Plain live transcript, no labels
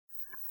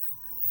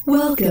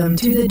Welcome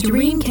to the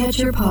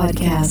Dreamcatcher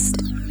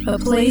Podcast, a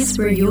place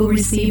where you'll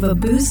receive a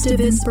boost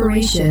of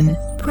inspiration,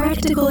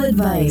 practical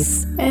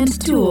advice, and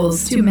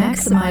tools to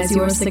maximize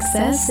your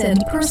success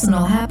and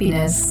personal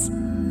happiness.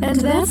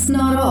 And that's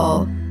not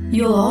all.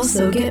 You'll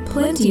also get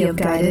plenty of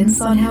guidance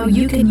on how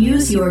you can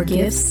use your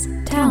gifts,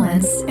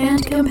 talents,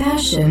 and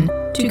compassion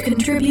to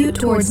contribute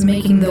towards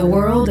making the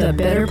world a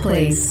better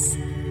place.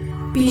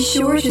 Be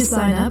sure to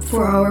sign up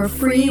for our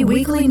free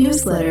weekly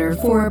newsletter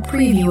for a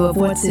preview of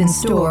what's in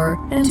store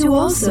and to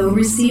also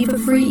receive a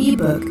free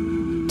ebook.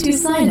 To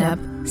sign up,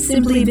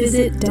 simply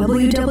visit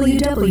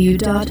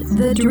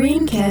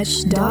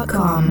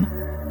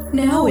www.thedreamcatch.com.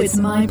 Now it's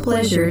my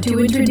pleasure to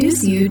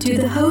introduce you to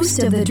the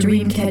host of the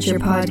Dreamcatcher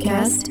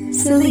podcast,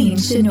 Celine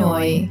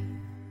Chenoy.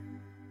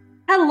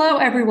 Hello,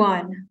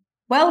 everyone.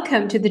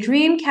 Welcome to the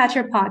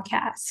Dreamcatcher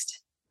podcast,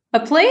 a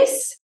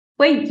place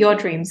where your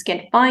dreams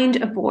can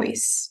find a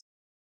voice.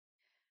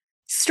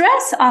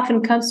 Stress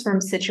often comes from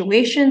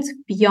situations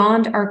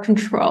beyond our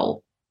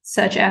control,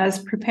 such as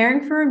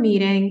preparing for a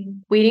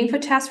meeting, waiting for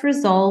test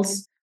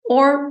results,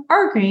 or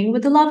arguing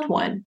with a loved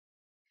one.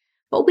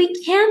 But we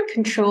can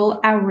control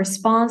our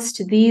response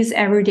to these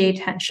everyday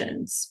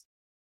tensions.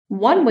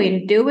 One way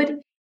to do it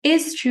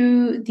is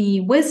through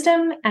the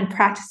wisdom and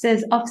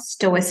practices of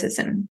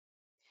Stoicism.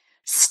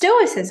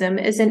 Stoicism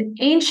is an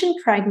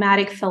ancient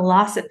pragmatic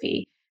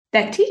philosophy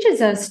that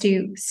teaches us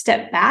to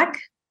step back,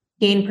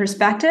 gain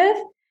perspective,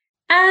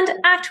 and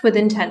act with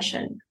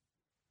intention.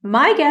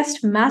 My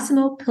guest,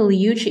 Massimo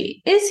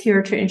Pigliucci, is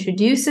here to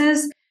introduce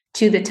us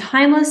to the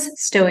timeless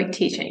Stoic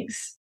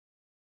teachings.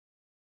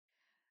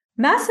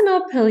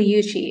 Massimo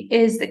Pigliucci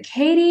is the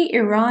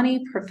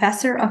Irani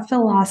Professor of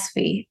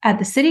Philosophy at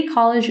the City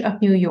College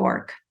of New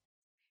York.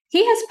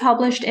 He has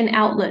published in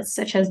outlets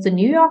such as the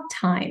New York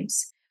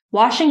Times,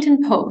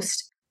 Washington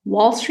Post,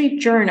 Wall Street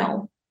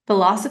Journal,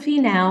 Philosophy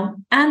Now,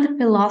 and the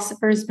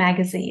Philosopher's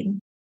Magazine.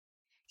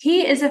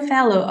 He is a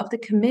fellow of the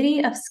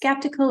Committee of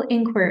Skeptical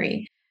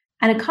Inquiry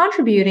and a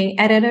contributing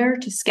editor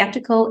to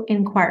Skeptical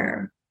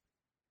Inquirer.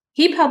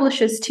 He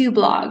publishes 2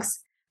 blogs,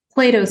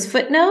 Plato's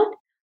Footnote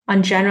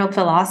on general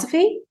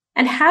philosophy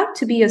and How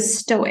to be a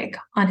Stoic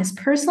on his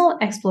personal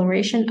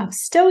exploration of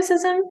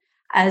Stoicism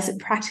as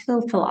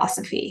practical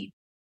philosophy.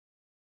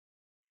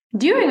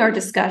 During our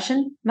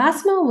discussion,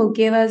 Massimo will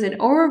give us an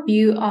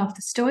overview of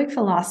the Stoic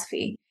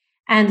philosophy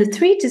and the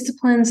 3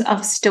 disciplines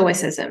of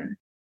Stoicism.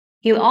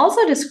 He'll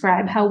also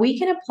describe how we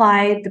can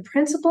apply the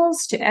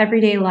principles to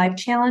everyday life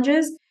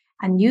challenges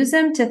and use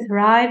them to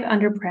thrive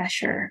under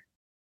pressure.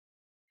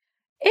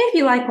 If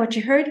you like what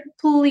you heard,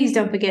 please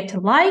don't forget to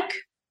like,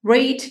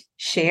 rate,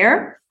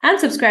 share, and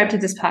subscribe to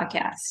this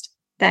podcast.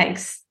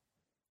 Thanks.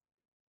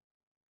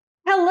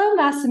 Hello,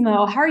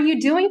 Massimo. How are you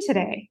doing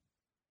today?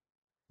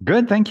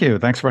 Good, thank you.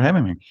 Thanks for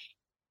having me.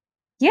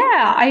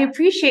 Yeah, I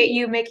appreciate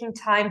you making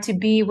time to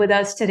be with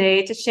us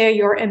today to share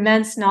your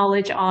immense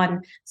knowledge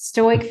on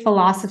Stoic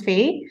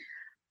philosophy.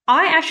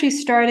 I actually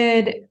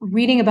started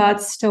reading about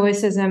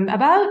Stoicism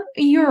about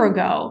a year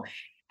ago,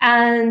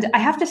 and I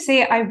have to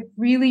say I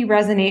really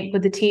resonate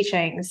with the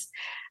teachings.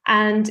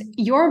 And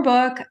your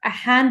book, A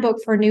Handbook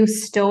for New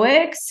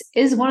Stoics,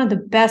 is one of the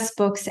best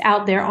books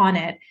out there on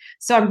it.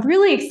 So I'm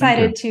really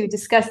excited to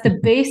discuss the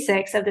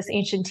basics of this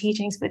ancient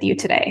teachings with you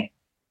today.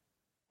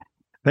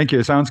 Thank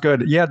you. Sounds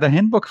good. Yeah, the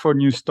Handbook for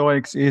New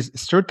Stoics is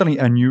certainly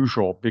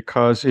unusual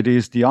because it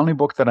is the only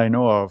book that I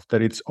know of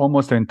that it's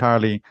almost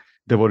entirely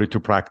devoted to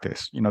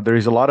practice. You know, there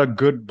is a lot of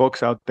good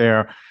books out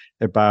there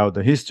about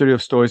the history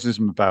of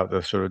Stoicism, about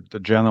the sort of the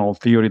general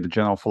theory, the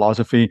general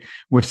philosophy,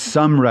 with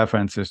some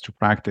references to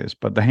practice.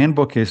 But the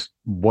handbook is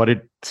what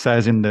it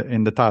says in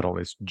the title.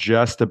 It's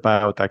just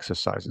about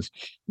exercises.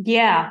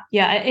 Yeah,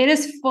 it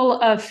is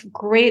full of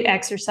great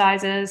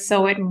exercises.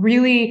 So it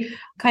really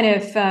kind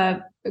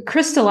of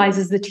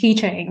crystallizes the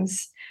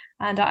teachings.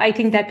 And I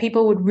think that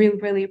people would really,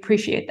 really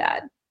appreciate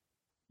that.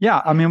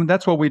 Yeah, I mean,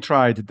 that's what we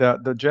tried.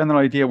 The general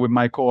idea with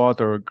my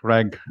co-author,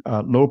 Greg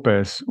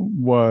Lopez,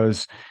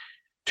 was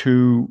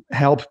to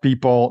help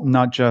people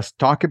not just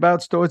talk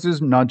about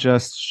Stoicism, not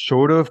just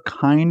sort of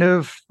kind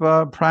of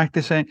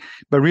practicing,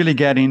 but really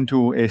get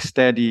into a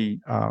steady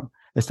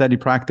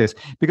practice.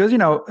 Because,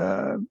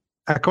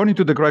 according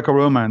to the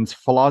Greco-Romans,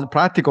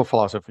 practical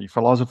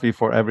philosophy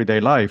for everyday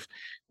life,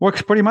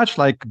 works pretty much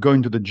like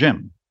going to the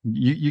gym.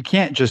 You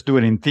can't just do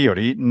it in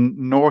theory,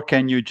 nor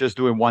can you just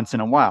do it once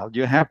in a while.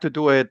 You have to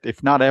do it,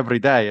 if not every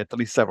day, at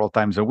least several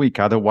times a week.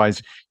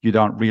 Otherwise, you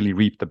don't really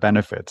reap the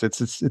benefits.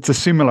 It's a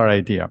similar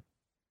idea.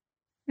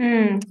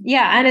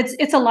 Yeah, and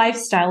it's a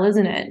lifestyle,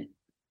 isn't it?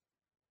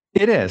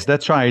 It is.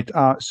 That's right.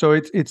 So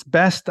it's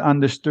best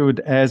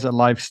understood as a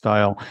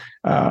lifestyle,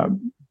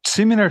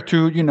 similar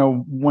to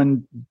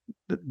when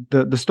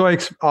the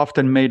Stoics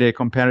often made a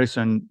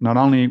comparison not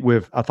only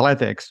with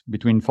athletics,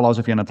 between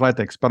philosophy and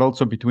athletics, but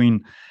also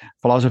between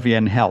philosophy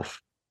and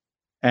health.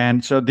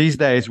 And so these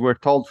days we're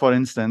told, for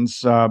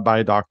instance,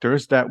 by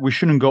doctors that we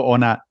shouldn't go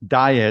on a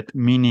diet,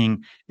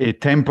 meaning a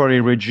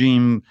temporary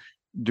regime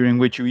during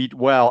which you eat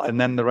well, and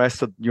then the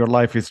rest of your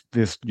life is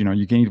this,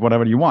 you can eat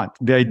whatever you want.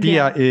 The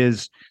idea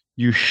is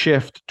you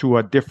shift to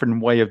a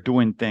different way of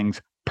doing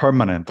things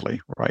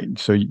permanently, right?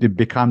 So it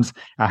becomes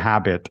a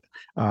habit.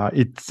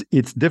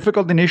 It's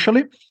difficult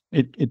initially.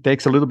 It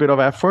takes a little bit of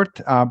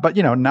effort, but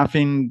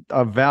nothing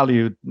of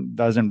value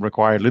doesn't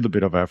require a little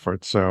bit of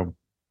effort. So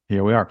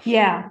here we are.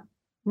 Yeah,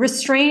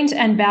 restraint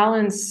and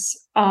balance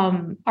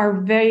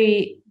are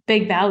very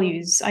big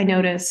values, I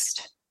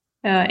noticed,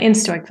 in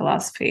Stoic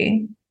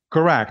philosophy.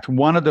 Correct.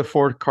 One of the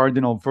 4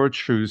 cardinal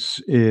virtues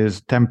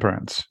is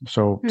temperance,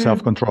 so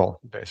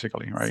self-control,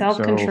 basically, right?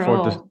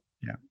 Self-control. So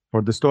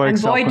for the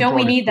Stoics, and boy, don't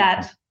we need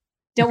that?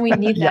 Don't we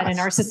need that in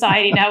our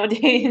society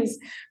nowadays?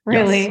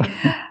 Really?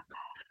 Yes.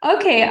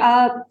 Okay.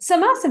 So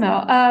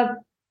Massimo,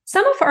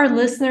 some of our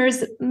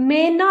listeners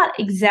may not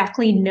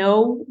exactly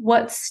know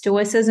what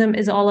Stoicism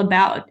is all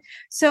about.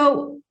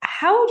 So,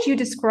 how would you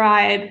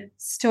describe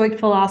Stoic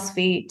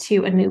philosophy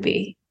to a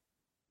newbie?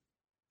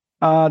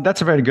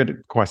 That's a very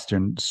good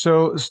question.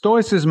 So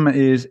Stoicism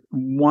is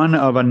one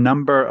of a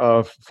number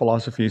of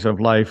philosophies of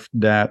life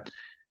that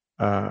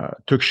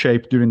took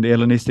shape during the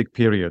Hellenistic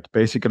period,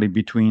 basically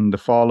between the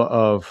fall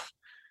of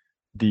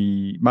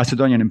the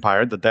Macedonian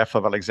Empire, the death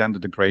of Alexander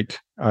the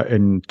Great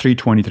in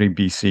 323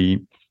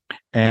 BC,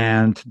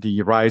 and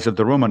the rise of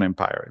the Roman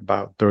Empire,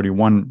 about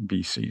 31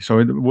 BC. So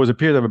it was a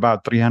period of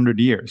about 300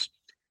 years.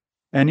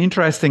 And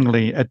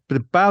interestingly, at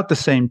about the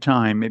same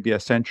time, maybe a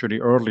century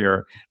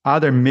earlier,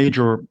 other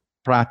major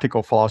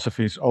practical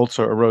philosophies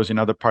also arose in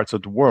other parts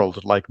of the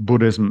world, like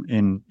Buddhism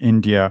in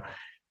India,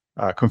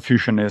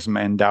 Confucianism,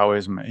 and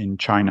Taoism in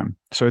China.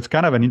 So it's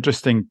kind of an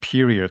interesting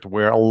period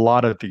where a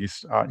lot of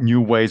these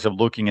new ways of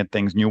looking at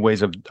things, new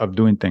ways of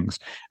doing things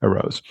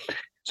arose.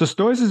 So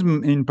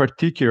Stoicism in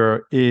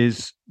particular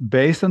is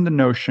based on the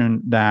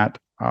notion that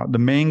the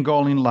main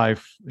goal in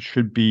life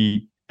should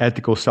be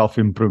ethical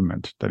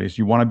self-improvement. That is,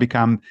 you want to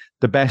become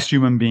the best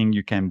human being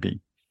you can be.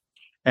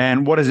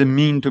 And what does it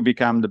mean to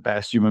become the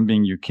best human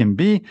being you can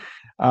be?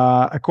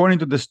 According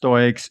to the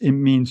Stoics, it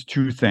means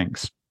 2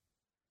 things.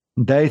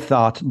 They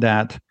thought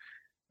that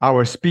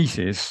our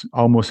species,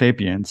 Homo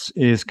sapiens,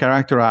 is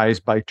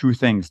characterized by 2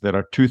 things. There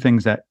are 2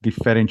 things that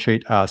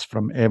differentiate us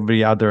from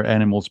every other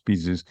animal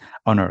species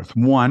on Earth.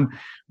 One,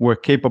 we're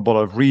capable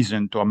of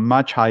reason to a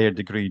much higher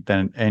degree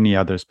than any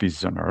other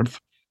species on Earth.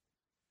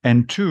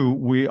 And 2,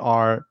 we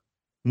are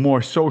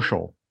more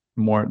social.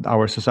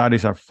 Our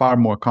societies are far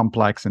more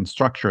complex and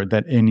structured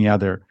than any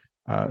other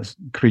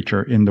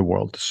creature in the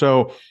world.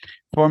 So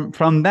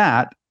from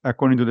that,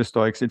 according to the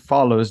Stoics, it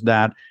follows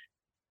that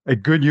a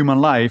good human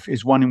life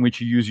is one in which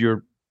you use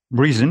your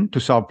reason to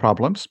solve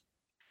problems,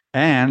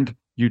 and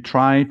you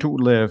try to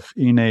live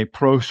in a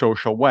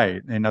pro-social way.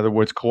 In other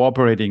words,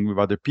 cooperating with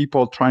other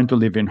people, trying to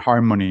live in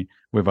harmony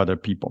with other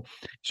people.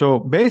 So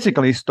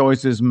basically,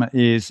 Stoicism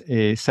is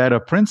a set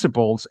of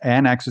principles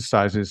and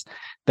exercises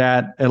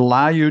that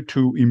allow you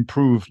to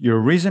improve your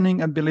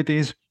reasoning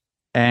abilities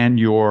and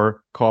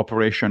your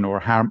cooperation or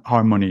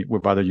harmony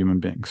with other human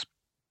beings.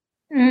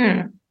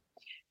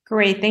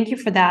 Great. Thank you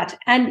for that.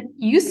 And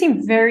you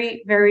seem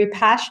very, very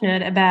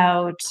passionate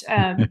about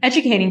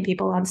educating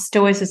people on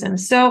Stoicism.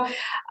 So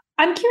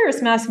I'm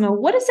curious, Massimo,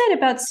 what is it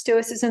about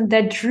Stoicism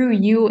that drew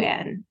you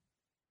in?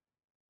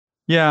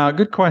 Yeah,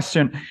 good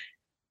question.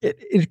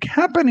 It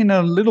happened in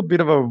a little bit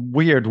of a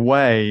weird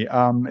way.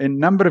 A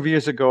number of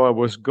years ago, I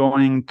was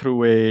going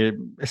through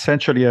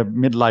essentially a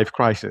midlife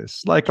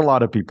crisis, like a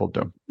lot of people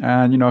do.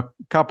 And, a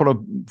couple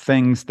of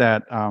things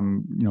that,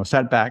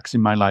 setbacks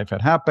in my life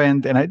had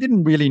happened, and I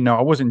didn't really know,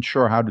 I wasn't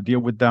sure how to deal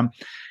with them.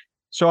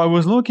 So I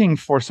was looking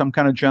for some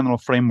kind of general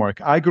framework.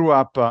 I grew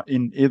up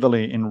in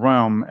Italy, in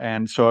Rome,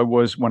 and so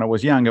when I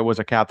was young, I was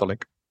a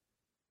Catholic.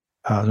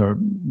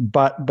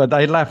 But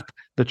I left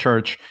the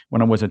church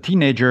when I was a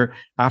teenager.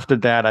 After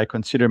that, I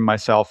considered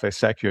myself a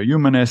secular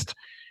humanist.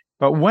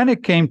 But when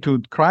it came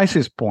to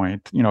crisis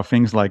point,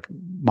 things like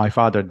my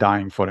father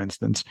dying, for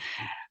instance,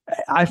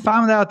 I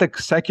found out that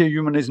secular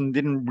humanism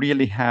didn't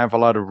really have a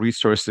lot of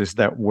resources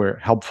that were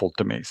helpful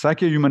to me.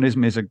 Secular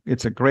humanism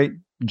it's a great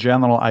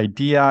general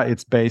idea.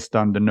 It's based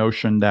on the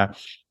notion that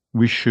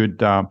we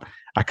should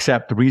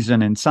accept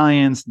reason and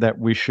science, that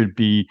we should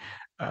be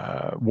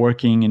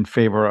working in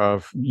favor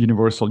of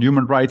universal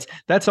human rights.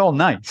 That's all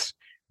nice.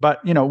 But,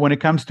 when it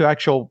comes to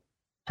actual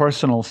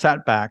personal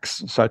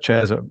setbacks, such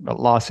as a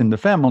loss in the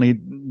family,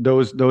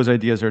 those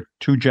ideas are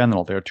too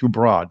general. They're too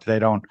broad. They're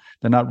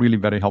not really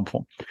very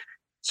helpful.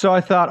 So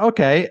I thought,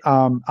 okay,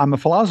 I'm a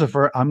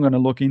philosopher. I'm going to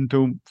look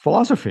into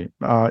philosophy.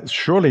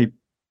 Surely,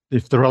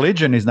 if the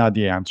religion is not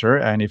the answer,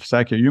 and if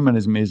secular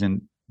humanism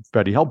isn't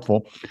very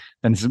helpful,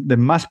 then there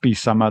must be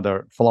some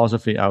other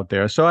philosophy out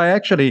there. So I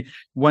actually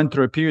went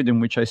through a period in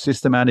which I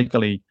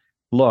systematically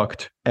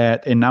looked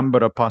at a number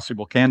of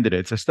possible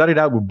candidates. I started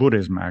out with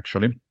Buddhism,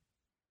 actually.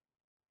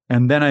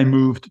 And then I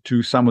moved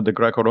to some of the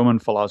Greco-Roman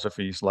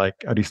philosophies like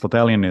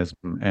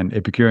Aristotelianism and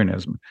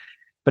Epicureanism.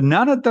 But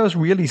none of those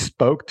really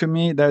spoke to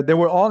me. They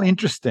were all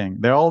interesting.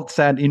 They all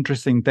said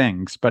interesting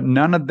things, but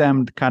none of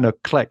them kind of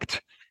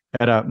clicked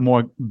at a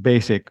more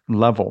basic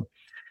level.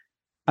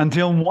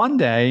 Until one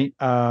day,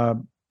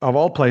 of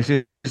all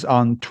places,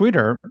 on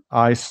Twitter,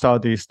 I saw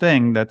this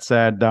thing that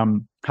said,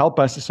 help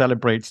us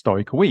celebrate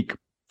Stoic Week.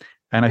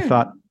 And I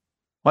thought,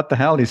 what the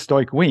hell is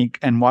Stoic Week?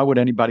 And why would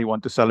anybody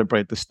want to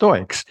celebrate the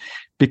Stoics?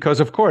 Because,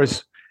 of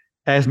course,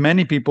 as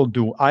many people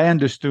do, I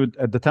understood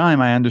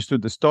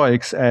the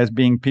Stoics as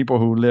being people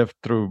who lived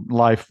through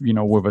life,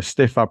 with a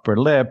stiff upper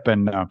lip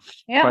and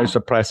try to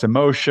suppress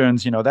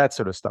emotions, that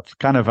sort of stuff.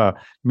 Kind of a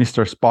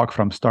Mr. Spock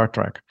from Star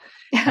Trek.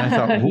 And I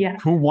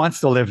thought, who wants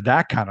to live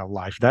that kind of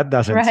life? That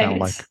doesn't sound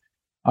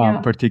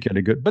like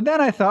particularly good. But then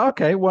I thought,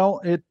 okay,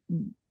 well,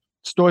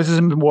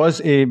 Stoicism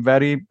was a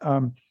very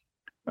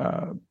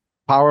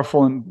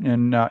powerful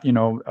and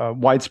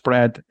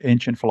widespread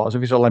ancient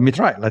philosophy. So let me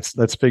try.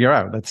 Let's figure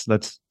out.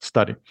 Let's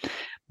study.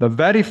 The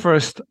very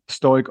first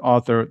Stoic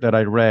author that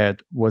I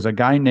read was a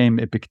guy named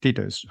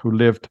Epictetus, who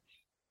lived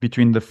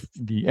between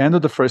the end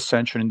of the 1st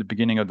century and the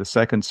beginning of the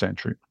 2nd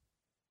century.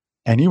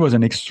 And he was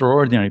an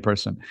extraordinary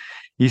person.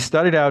 He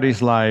started out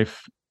his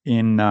life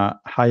in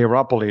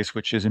Hierapolis,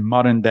 which is in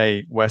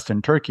modern-day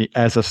Western Turkey,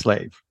 as a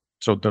slave.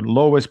 So the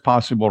lowest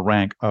possible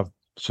rank of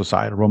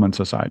society, Roman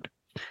society.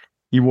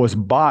 He was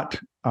bought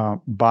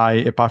by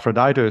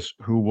Epaphroditus,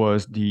 who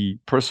was the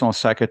personal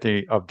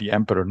secretary of the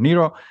Emperor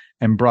Nero,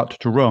 and brought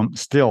to Rome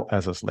still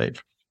as a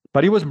slave.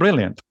 But he was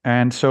brilliant,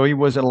 and so he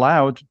was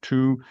allowed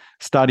to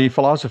study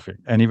philosophy.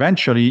 And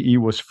eventually he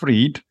was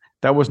freed.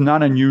 That was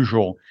not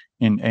unusual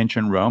in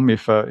ancient Rome.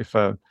 If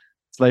a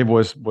slave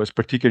was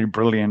particularly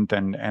brilliant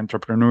and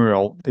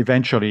entrepreneurial,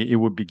 eventually he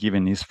would be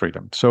given his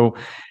freedom. So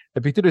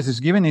Epictetus is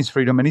given his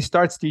freedom, and he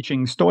starts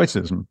teaching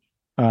Stoicism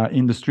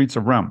in the streets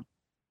of Rome.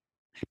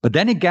 But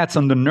then it gets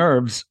on the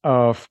nerves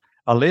of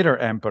a later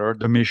emperor,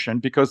 Domitian,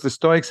 because the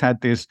Stoics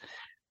had this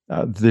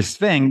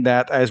thing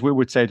that, as we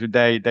would say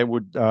today, they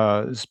would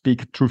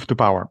speak truth to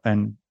power,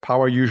 and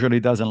power usually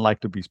doesn't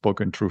like to be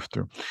spoken truth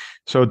to.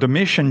 So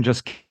Domitian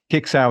just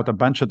kicks out a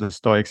bunch of the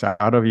Stoics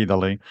out of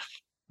Italy,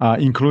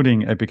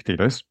 including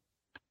Epictetus.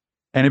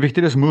 And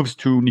Epictetus moves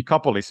to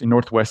Nicopolis in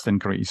northwestern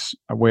Greece,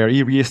 where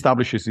he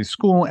reestablishes his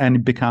school, and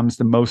it becomes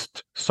the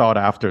most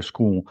sought-after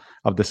school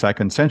of the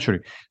 2nd century.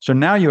 So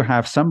now you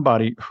have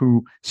somebody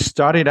who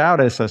started out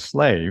as a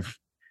slave,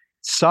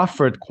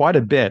 suffered quite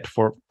a bit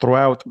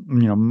throughout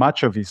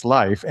much of his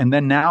life, and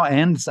then now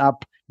ends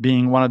up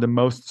being one of the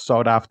most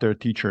sought-after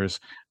teachers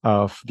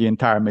of the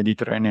entire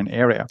Mediterranean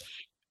area.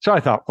 So I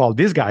thought, well,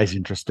 this guy is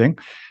interesting.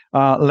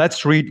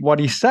 Let's read what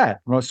he said.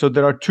 So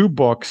there are 2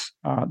 books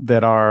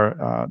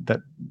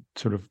that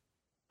sort of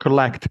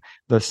collect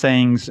the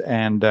sayings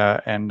and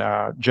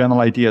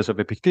general ideas of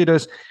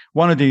Epictetus.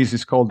 One of these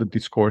is called the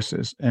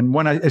Discourses. And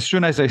as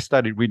soon as I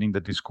started reading the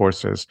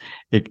Discourses,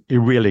 it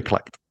really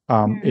clicked.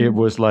 It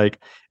was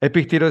like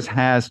Epictetus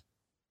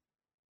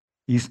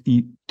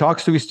he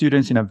talks to his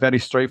students in a very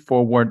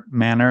straightforward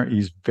manner.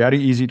 He's very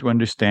easy to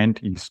understand.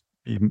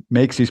 He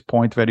makes his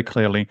point very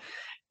clearly.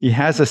 He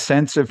has a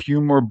sense of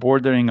humor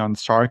bordering on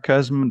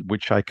sarcasm,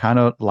 which I kind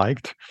of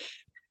liked.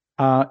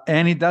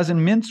 And he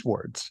doesn't mince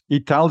words. He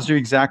tells you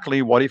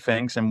exactly what he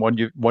thinks and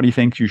what he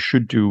thinks you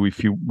should do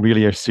if you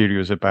really are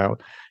serious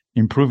about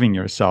improving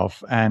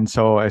yourself. And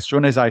so as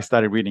soon as I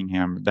started reading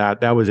him,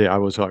 that was it. I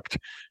was hooked.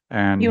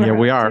 And here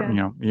we are,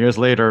 years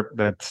later,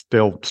 that's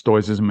still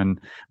Stoicism and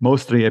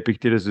mostly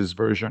Epictetus's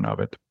version of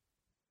it.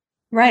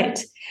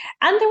 Right.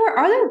 And there were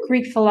other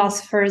Greek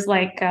philosophers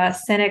like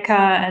Seneca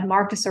and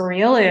Marcus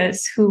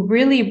Aurelius who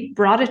really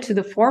brought it to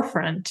the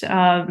forefront.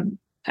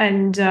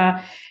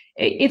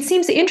 It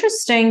seems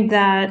interesting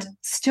that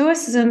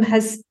Stoicism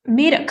has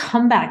made a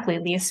comeback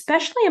lately,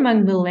 especially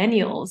among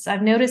millennials.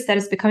 I've noticed that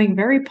it's becoming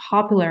very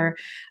popular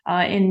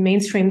in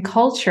mainstream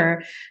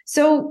culture.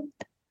 So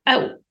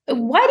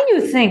why do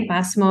you think,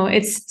 Massimo,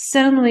 it's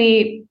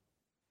suddenly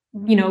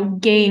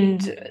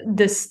gained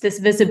this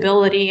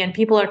visibility and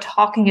people are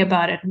talking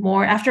about it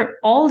more after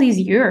all these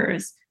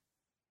years?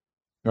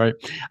 Right.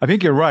 I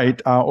think you're right.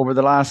 Over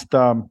the last,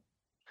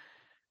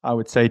 I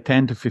would say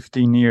 10 to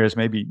 15 years,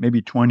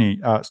 maybe 20,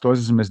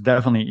 Stoicism has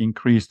definitely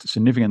increased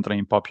significantly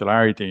in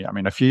popularity. I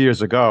mean, a few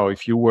years ago,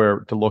 if you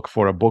were to look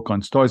for a book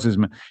on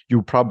Stoicism,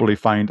 you probably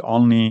find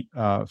only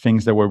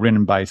things that were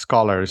written by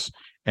scholars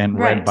and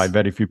read by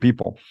very few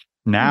people.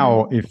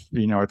 Now, if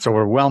it's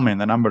overwhelming,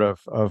 the number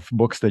of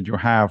books that you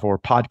have, or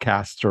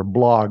podcasts, or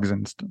blogs,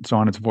 and so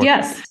on and so forth.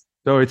 Yes.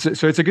 So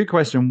it's a good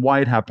question why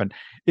it happened.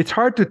 It's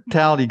hard to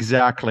tell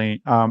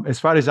exactly.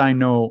 As far as I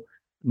know,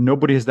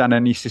 nobody has done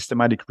any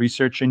systematic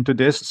research into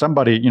this.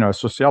 Somebody, a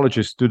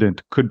sociology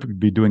student, could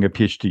be doing a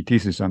PhD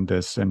thesis on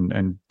this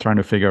and trying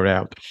to figure it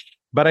out.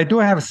 But I do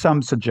have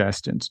some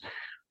suggestions.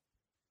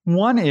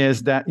 One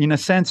is that, in a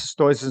sense,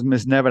 Stoicism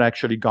has never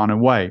actually gone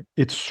away.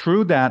 It's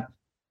true that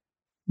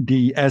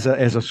as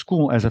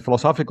a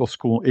philosophical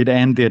school, it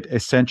ended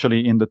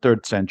essentially in the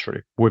 3rd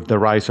century with the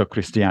rise of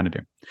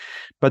Christianity.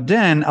 But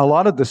then a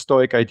lot of the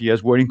Stoic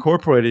ideas were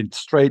incorporated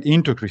straight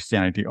into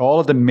Christianity. All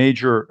of the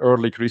major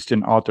early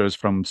Christian authors,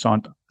 from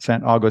St.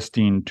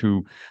 Augustine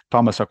to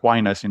Thomas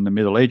Aquinas in the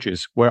Middle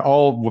Ages, were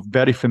all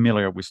very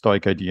familiar with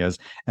Stoic ideas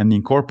and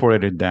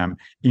incorporated them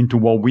into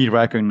what we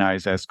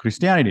recognize as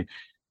Christianity,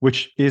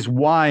 which is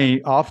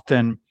why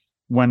often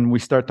when we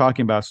start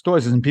talking about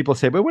Stoicism, people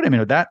say, but wait a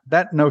minute,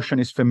 that notion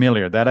is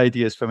familiar. That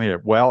idea is familiar.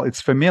 Well,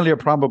 it's familiar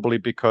probably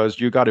because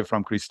you got it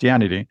from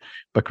Christianity,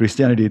 but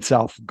Christianity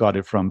itself got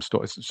it from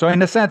Stoicism. So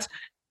in a sense,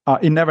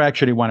 it never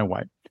actually went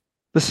away.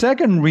 The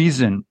second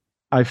reason,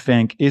 I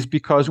think, is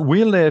because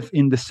we live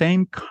in the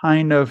same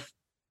kind of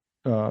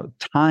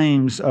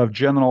times of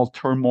general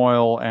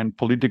turmoil and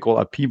political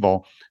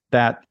upheaval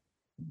that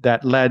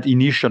led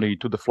initially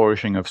to the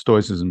flourishing of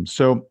Stoicism.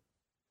 So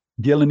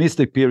the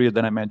Hellenistic period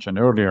that I mentioned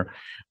earlier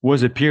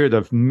was a period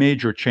of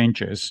major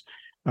changes.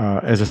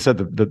 As I said,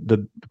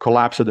 the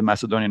collapse of the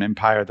Macedonian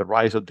Empire, the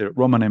rise of the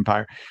Roman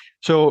Empire.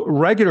 So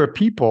regular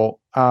people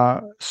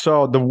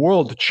saw the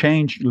world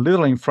change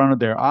literally in front of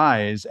their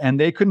eyes, and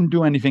they couldn't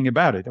do anything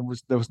about it.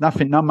 There was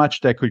not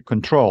much they could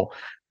control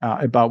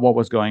about what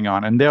was going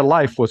on, and their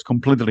life was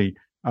completely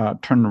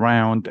turned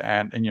around,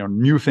 and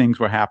new things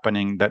were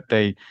happening that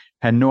they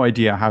had no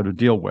idea how to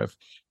deal with.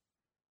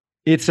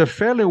 It's a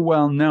fairly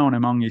well known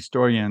among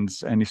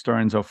historians and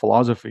historians of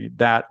philosophy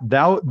that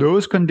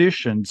those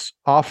conditions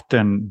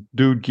often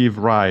do give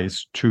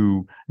rise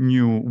to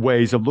new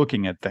ways of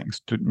looking at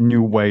things, to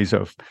new ways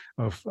of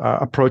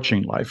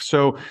approaching life.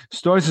 So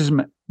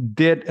Stoicism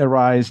did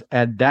arise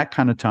at that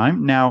kind of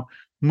time. Now,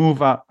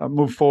 move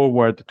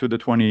forward to the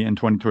 20th and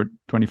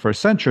 21st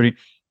century,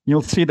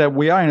 you'll see that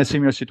we are in a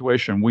similar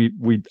situation.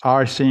 We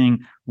are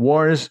seeing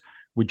wars.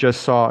 We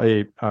just saw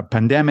a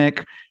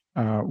pandemic.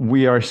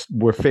 We're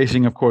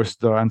facing, of course,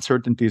 the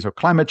uncertainties of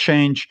climate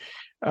change.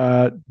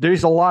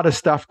 There's a lot of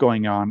stuff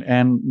going on,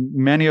 and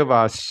many of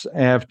us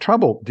have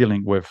trouble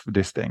dealing with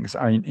these things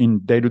in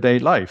day-to-day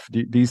life.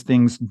 These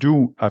things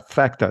do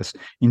affect us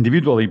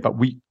individually, but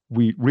we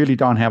really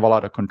don't have a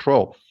lot of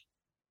control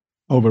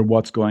over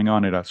what's going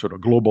on at a sort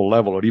of global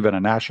level or even a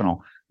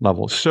national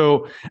level.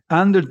 So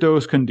under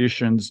those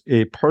conditions,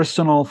 a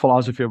personal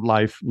philosophy of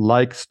life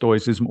like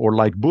Stoicism or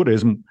like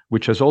Buddhism,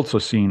 which has also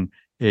seen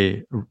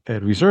a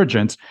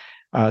resurgence,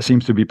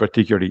 seems to be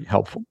particularly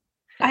helpful.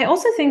 I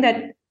also think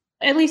that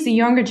at least the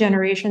younger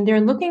generation,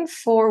 they're looking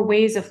for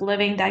ways of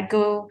living that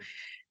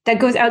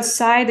goes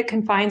outside the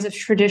confines of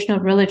traditional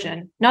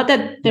religion. Not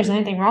that there's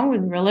anything wrong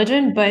with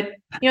religion, but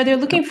they're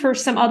looking for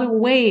some other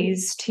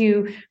ways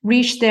to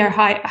reach their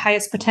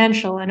highest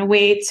potential and a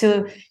way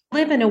to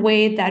live in a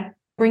way that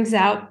brings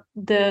out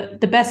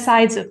the best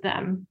sides of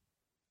them.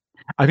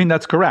 I think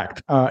that's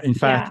correct. In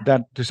fact,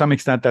 that to some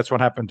extent, that's what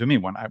happened to me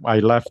when I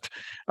left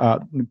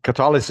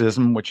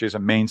Catholicism, which is a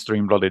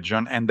mainstream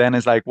religion. And then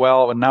it's like,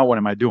 well, now what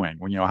am I doing?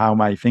 How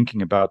am I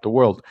thinking about the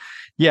world?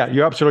 Yeah,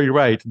 you're absolutely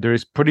right. There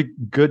is pretty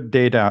good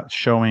data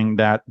showing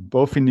that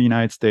both in the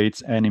United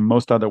States and in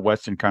most other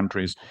Western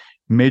countries,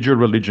 major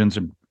religions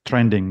are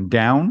trending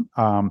down.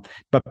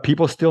 But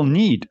people still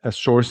need a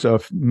source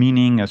of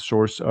meaning, a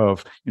source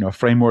of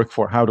framework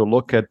for how to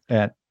look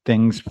at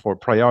things, for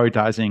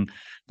prioritizing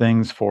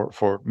things,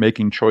 for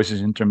making choices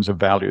in terms of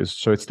values.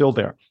 So it's still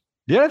there.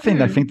 The other thing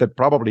I think that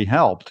probably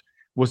helped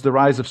was the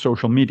rise of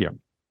social media.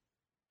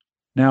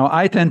 Now,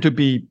 I tend to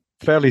be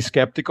fairly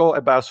skeptical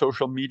about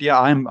social media.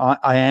 I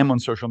am on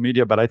social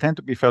media, but I tend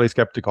to be fairly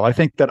skeptical. I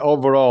think that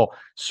overall,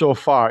 so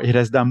far, it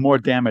has done more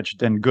damage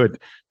than good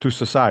to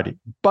society.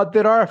 But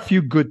there are a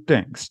few good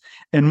things.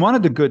 And one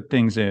of the good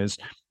things is,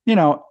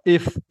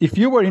 if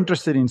you were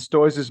interested in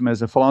Stoicism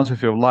as a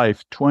philosophy of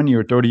life 20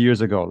 or 30 years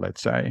ago,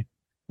 let's say,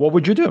 what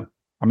would you do?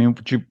 I mean,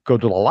 would you go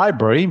to the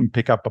library and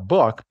pick up a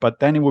book? But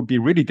then it would be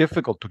really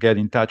difficult to get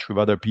in touch with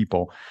other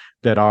people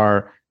that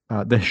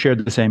share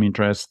the same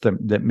interests,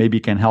 that maybe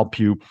can help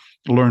you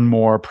learn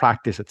more,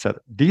 practice, etc.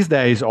 These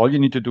days, all you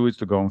need to do is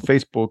to go on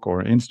Facebook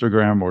or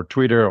Instagram or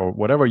Twitter or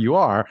whatever you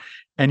are,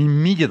 and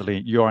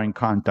immediately you are in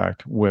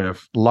contact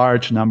with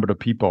large number of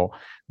people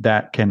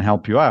that can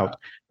help you out.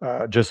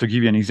 Just to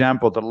give you an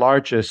example, the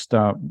largest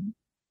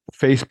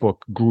Facebook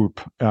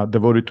group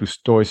devoted to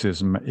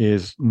Stoicism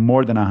is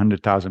more than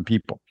 100,000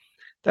 people.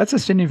 That's a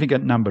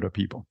significant number of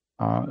people,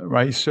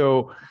 right?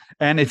 So,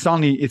 and it's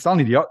only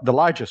the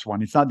largest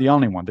one. It's not the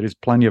only one. There is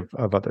plenty of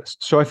others.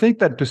 So I think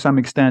that to some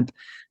extent,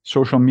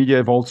 social media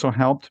have also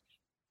helped.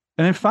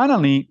 And then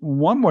finally,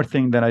 one more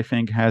thing that I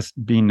think has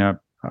been a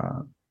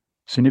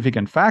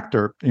significant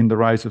factor in the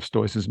rise of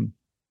Stoicism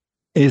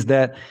is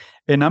that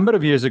a number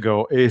of years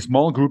ago, a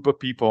small group of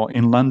people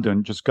in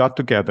London just got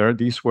together.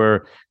 These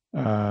were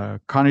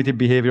cognitive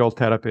behavioral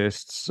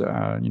therapists,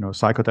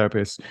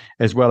 psychotherapists,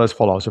 as well as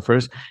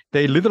philosophers.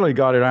 They literally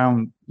got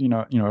around,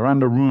 around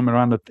the room,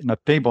 around a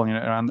table,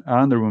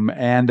 around the room,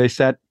 and they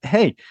said,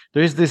 "Hey,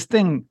 there's this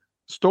thing,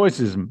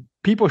 Stoicism.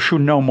 People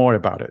should know more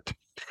about it."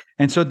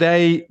 And so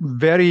they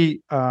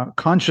very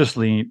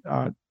consciously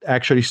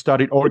actually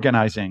started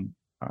organizing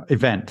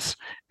events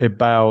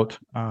about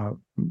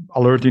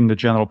alerting the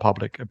general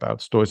public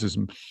about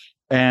Stoicism.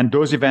 And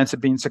those events have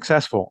been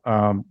successful.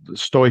 The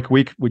Stoic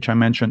Week, which I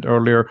mentioned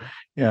earlier,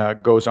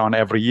 goes on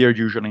every year,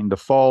 usually in the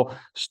fall.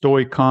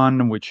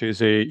 Stoicon, which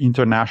is a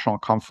international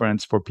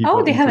conference for people.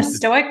 Oh, they have a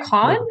Stoic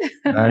con?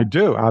 I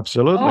do,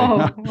 absolutely.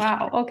 Oh,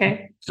 wow.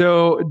 Okay.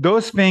 So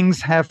those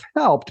things have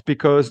helped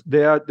because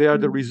they are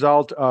the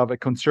result of a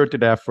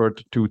concerted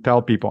effort to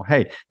tell people,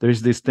 hey,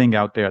 there's this thing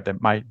out there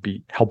that might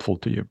be helpful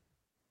to you.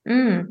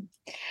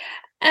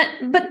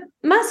 But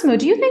Massimo,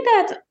 do you think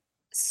that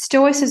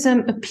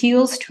Stoicism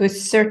appeals to a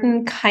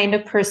certain kind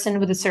of person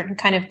with a certain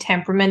kind of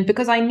temperament?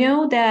 Because I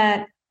know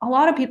that a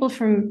lot of people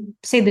from,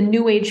 say, the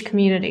New Age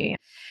community,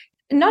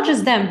 not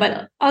just them,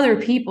 but other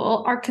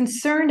people, are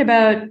concerned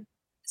about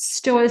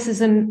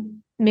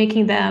Stoicism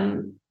making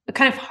them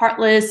kind of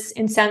heartless,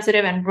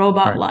 insensitive, and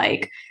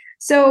robot-like.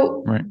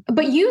 So,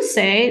 but you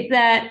say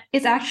that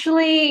it's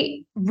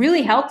actually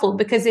really helpful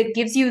because it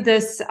gives you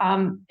this,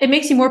 it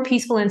makes you more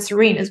peaceful and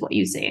serene, is what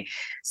you say.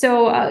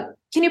 So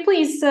can you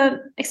please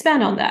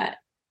expand on that?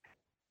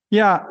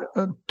 Yeah,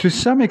 to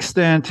some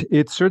extent,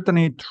 it's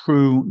certainly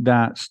true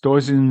that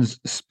Stoicism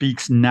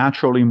speaks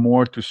naturally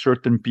more to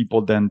certain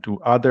people than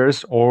to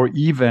others, or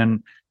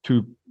even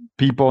to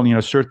people in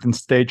a certain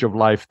stage of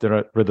life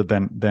rather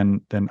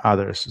than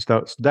others.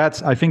 So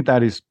I think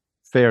that is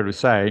fair to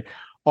say.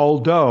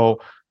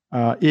 Although,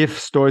 if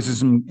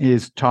Stoicism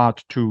is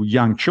taught to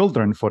young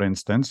children, for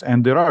instance,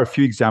 and there are a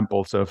few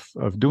examples of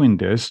doing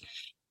this,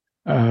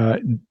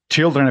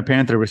 children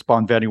apparently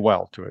respond very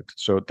well to it.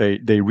 So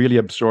they really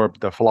absorb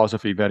the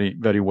philosophy very,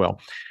 very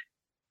well.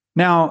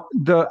 Now,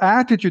 the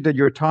attitude that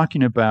you're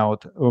talking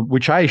about,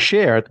 which I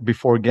shared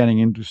before getting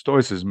into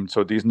Stoicism,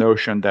 so this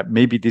notion that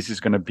maybe this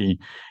is going to be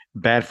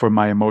bad for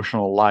my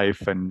emotional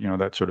life and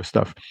that sort of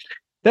stuff,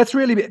 that's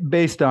really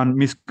based on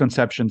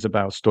misconceptions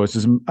about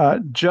Stoicism.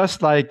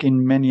 Just like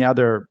in many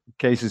other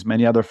cases,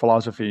 many other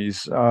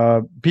philosophies,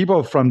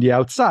 people from the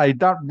outside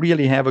don't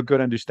really have a good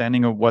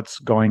understanding of what's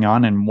going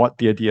on and what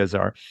the ideas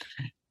are.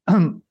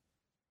 And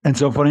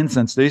so, for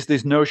instance, there's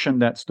this notion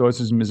that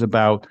Stoicism is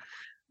about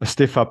a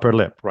stiff upper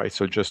lip, right?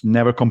 So just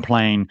never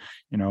complain,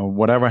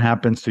 whatever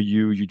happens to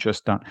you, you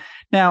just don't.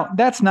 Now,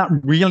 that's not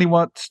really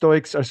what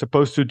Stoics are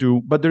supposed to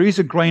do, but there is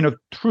a grain of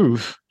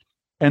truth.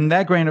 And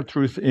that grain of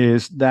truth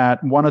is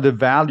that one of the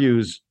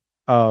values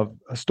of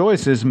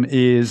Stoicism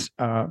is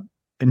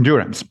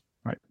endurance,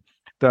 right?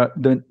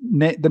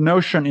 The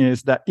notion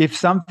is that if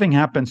something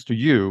happens to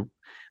you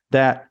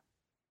that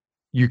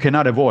you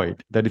cannot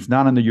avoid, that it's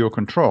not under your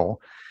control,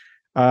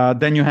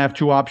 then you have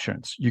two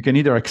options. You can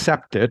either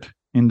accept it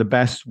in the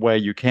best way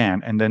you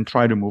can and then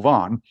try to move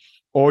on,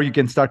 or you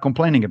can start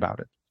complaining about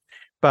it.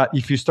 But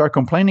if you start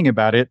complaining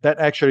about it, that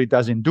actually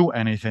doesn't do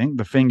anything.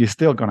 The thing is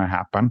still going to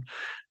happen.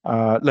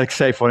 Like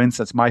say, for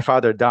instance, my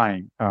father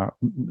dying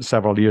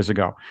several years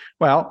ago.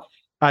 Well,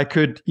 I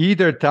could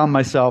either tell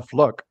myself,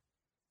 look,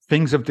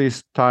 things of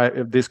this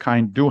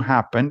kind do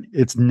happen.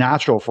 It's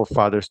natural for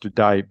fathers to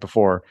die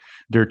before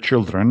their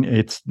children.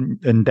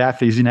 And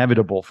death is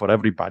inevitable for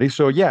everybody.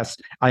 So yes,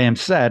 I am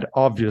sad,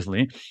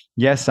 obviously.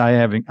 Yes,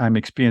 I'm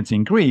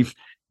experiencing grief,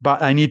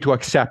 but I need to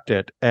accept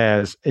it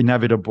as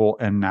inevitable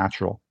and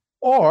natural.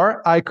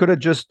 Or I could have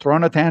just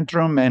thrown a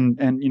tantrum and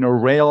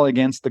rail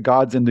against the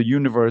gods in the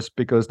universe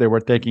because they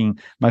were taking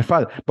my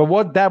father. But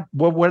what that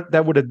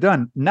would have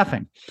done?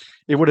 Nothing.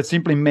 It would have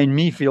simply made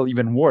me feel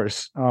even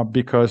worse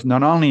because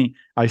not only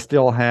I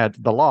still had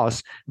the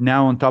loss,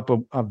 now on top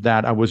of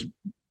that, I was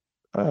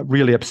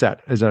really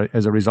upset as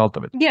a result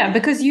of it. Yeah,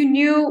 because you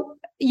knew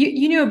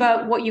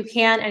about what you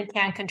can and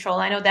can't control.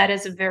 I know that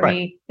is a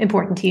very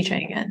important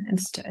teaching in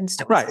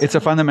Stoicism. Right. It's a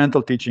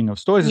fundamental teaching of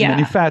Stoicism. Yeah. And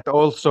in fact,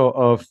 also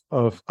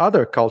of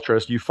other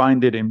cultures. You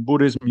find it in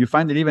Buddhism. You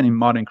find it even in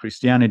modern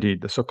Christianity,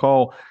 the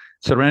so-called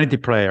serenity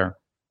prayer,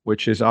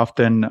 which is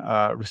often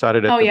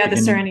recited at the beginning. The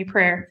serenity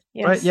prayer.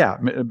 Yes. Right? Yeah,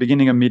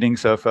 beginning of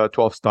meetings of a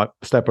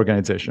 12-step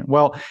organization.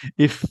 Well,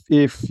 if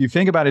you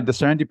think about it, the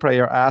serenity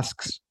prayer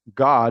asks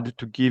God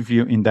to give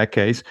you, in that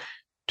case,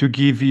 to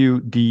give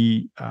you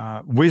the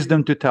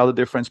wisdom to tell the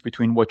difference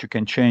between what you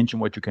can change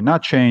and what you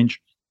cannot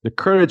change, the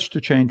courage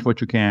to change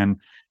what you can,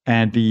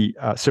 and the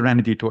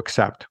serenity to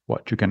accept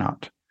what you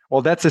cannot.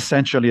 Well, that's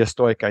essentially a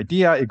Stoic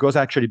idea. It goes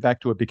actually back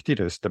to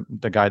Epictetus,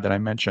 the guy that I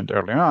mentioned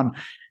earlier on,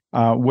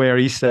 where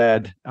he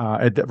said,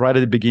 right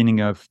at the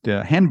beginning of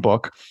the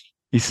handbook,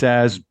 he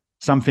says,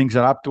 some things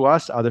are up to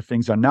us, other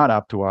things are not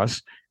up to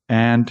us.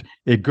 And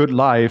a good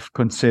life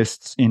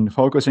consists in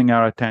focusing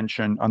our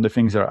attention on the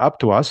things that are up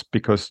to us,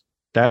 because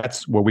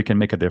that's where we can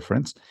make a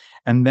difference,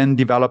 and then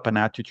develop an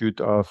attitude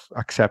of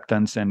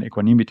acceptance and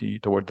equanimity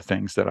toward the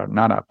things that are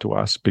not up to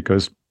us,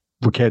 because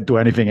we can't do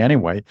anything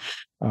anyway.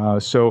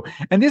 And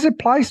this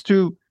applies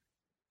to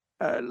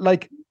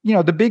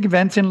the big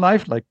events in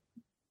life, like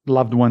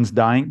loved ones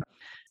dying,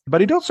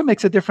 but it also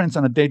makes a difference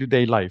on a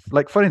day-to-day life.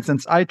 Like, for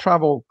instance, I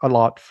travel a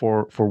lot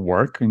for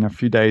work. In a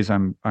few days,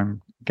 I'm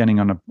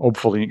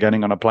hopefully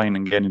getting on a plane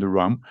and getting to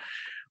Rome.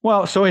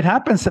 Well, so it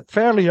happens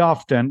fairly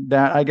often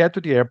that I get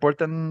to the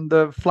airport and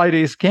the flight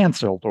is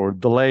canceled or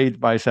delayed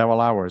by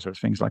several hours or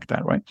things like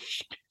that, right?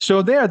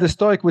 So there, the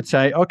Stoic would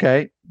say,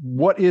 okay,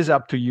 what is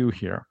up to you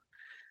here?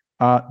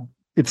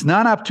 It's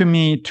not up to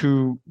me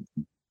to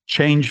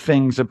change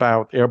things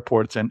about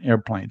airports and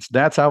airplanes.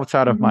 That's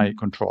outside of my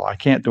control. I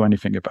can't do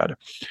anything about it.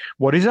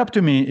 What is up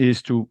to me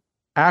is to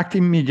act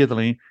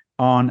immediately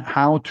on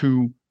how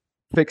to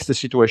fix the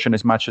situation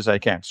as much as I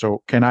can.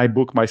 So can I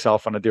book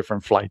myself on a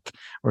different flight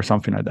or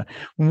something like that?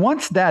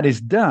 Once that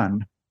is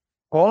done,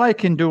 all I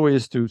can do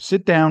is to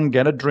sit down,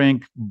 get a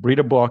drink, read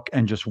a book,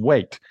 and just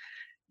wait.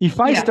 If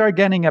I start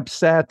getting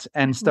upset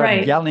and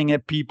start yelling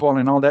at people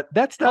and all that,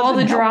 that's all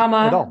the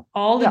drama at all.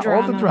 All the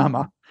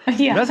drama.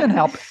 It doesn't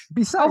help.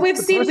 Besides, we've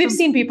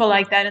seen people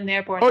like that in the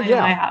airport. Oh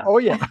yeah.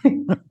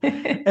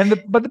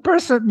 But the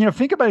person,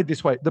 think about it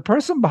this way: the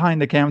person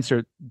behind the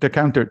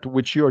counter to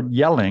which you're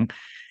yelling,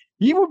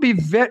 he will be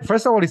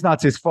first of all, it's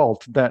not his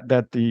fault that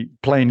the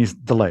plane is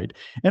delayed,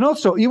 and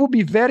also he will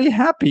be very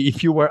happy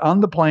if you were on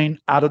the plane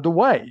out of the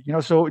way.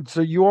 So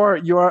you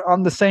are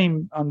on the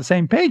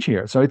same page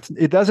here. So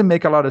it doesn't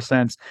make a lot of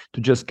sense to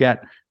just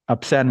get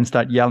upset and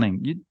start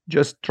yelling. You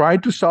just try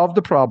to solve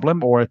the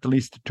problem, or at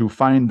least to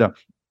find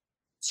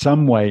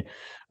some way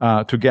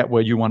to get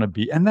where you want to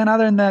be, and then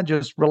other than that,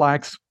 just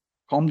relax.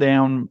 Calm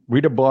down,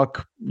 read a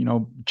book,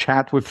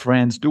 chat with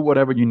friends, do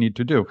whatever you need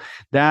to do.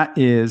 That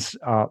is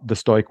the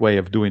Stoic way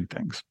of doing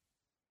things.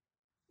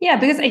 Yeah,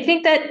 because I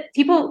think that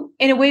people,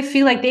 in a way,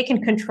 feel like they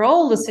can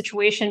control the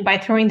situation by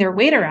throwing their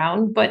weight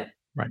around, but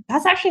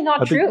that's actually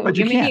not true.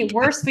 You're making it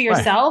worse for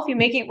yourself. You're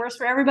making it worse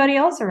for everybody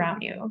else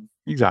around you.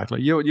 Exactly.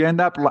 You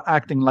end up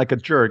acting like a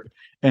jerk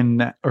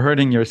and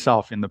hurting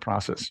yourself in the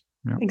process.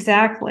 Yeah.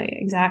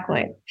 Exactly.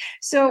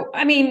 So,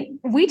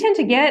 we tend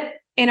to get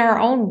in our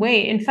own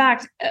way. In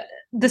fact,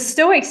 the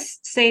Stoics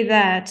say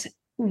that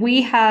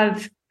we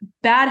have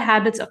bad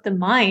habits of the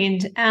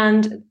mind,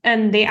 and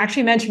they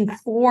actually mention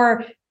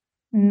 4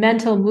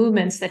 mental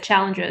movements that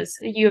challenge us.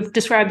 You've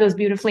described those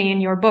beautifully in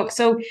your book.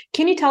 So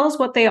can you tell us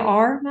what they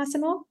are,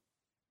 Massimo?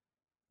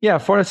 Yeah,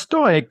 for a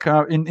Stoic,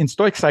 in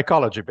Stoic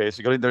psychology,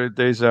 basically,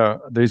 there's a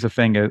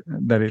thing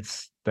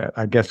that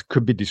I guess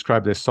could be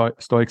described as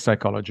Stoic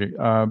psychology.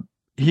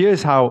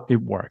 Here's how it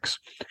works.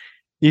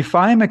 If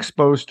I'm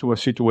exposed to a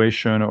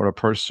situation or a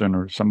person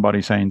or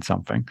somebody saying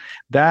something,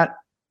 that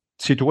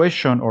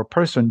situation or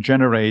person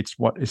generates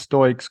what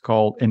Stoics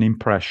call an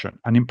impression.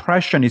 An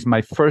impression is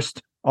my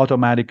first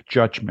automatic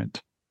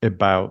judgment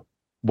about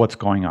what's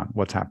going on,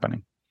 what's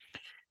happening.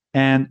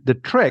 And the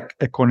trick,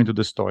 according to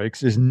the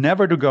Stoics, is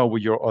never to go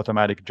with your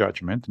automatic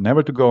judgment,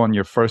 never to go on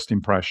your first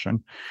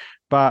impression,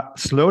 but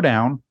slow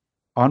down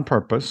on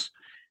purpose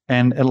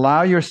and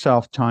allow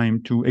yourself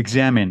time to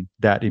examine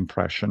that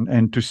impression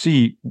and to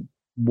see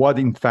what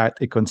in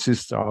fact it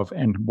consists of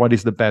and what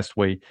is the best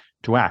way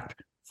to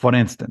act. For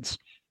instance,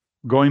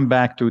 going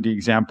back to the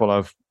example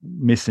of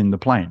missing the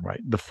plane,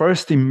 right? The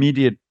first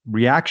immediate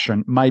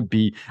reaction might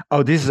be,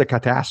 oh, this is a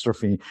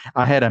catastrophe.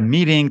 I had a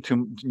meeting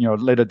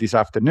later this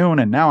afternoon,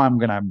 and now I'm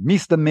going to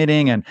miss the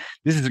meeting, and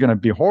this is going to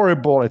be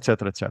horrible, et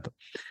cetera, et cetera.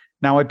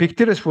 Now,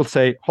 Epictetus will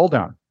say, hold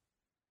on.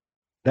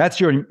 That's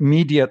your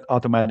immediate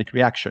automatic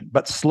reaction,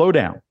 but slow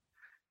down.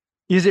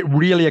 Is it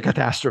really a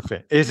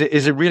catastrophe? Is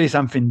it really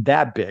something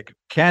that big?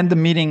 Can the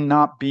meeting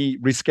not be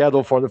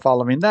rescheduled for the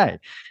following day?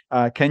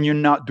 Can you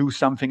not do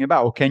something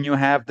about it? Or can you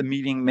have the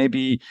meeting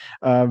maybe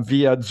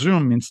via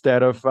Zoom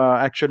instead of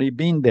actually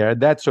being there?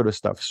 That sort of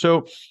stuff.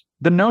 So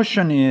the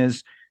notion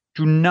is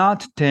to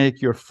not take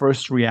your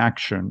first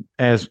reaction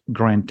as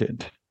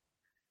granted.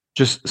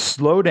 Just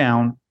slow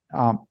down,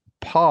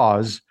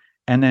 pause,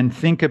 and then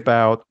think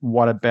about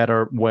what a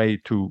better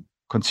way to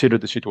consider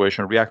the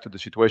situation, react to the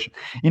situation.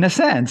 In a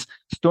sense,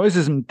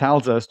 Stoicism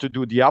tells us to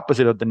do the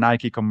opposite of the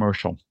Nike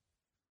commercial.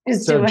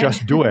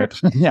 Just do it.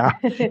 Yeah.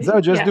 So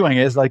just doing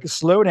it is like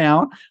slow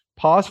down,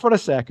 pause for a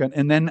second,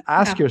 and then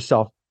ask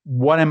yourself,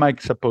 what am I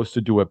supposed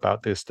to do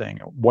about this thing?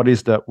 What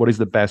is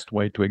the best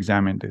way to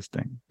examine this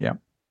thing? Yeah.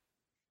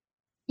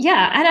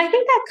 Yeah. And I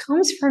think that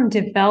comes from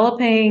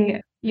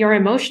developing your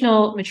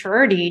emotional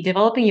maturity,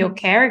 developing your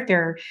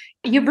character.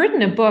 You've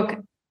written a book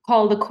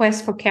called The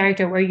Quest for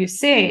Character, where you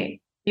say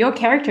your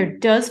character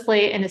does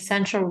play an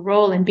essential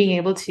role in being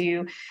able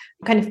to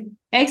kind of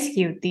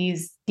execute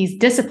these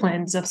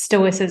disciplines of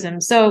Stoicism.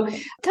 So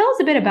tell us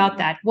a bit about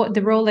that, what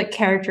the role that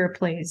character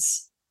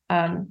plays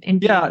in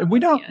being we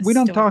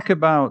don't talk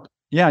about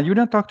you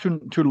don't talk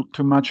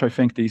too much, I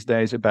think, these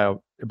days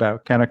about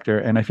character,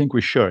 and I think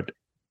we should.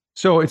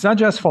 So it's not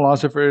just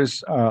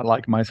philosophers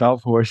like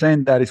myself who are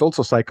saying that, it's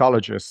also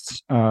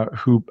psychologists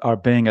who are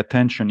paying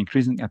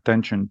increasing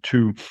attention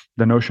to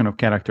the notion of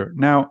character.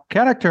 Now,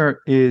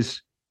 character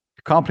is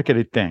a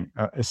complicated thing.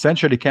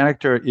 Essentially,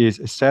 character is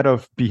a set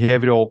of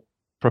behavioral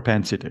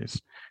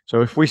propensities.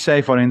 So if we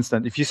say, for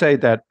instance, if you say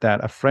that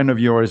a friend of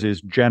yours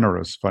is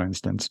generous, for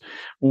instance,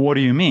 what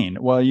do you mean?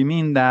 Well, you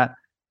mean that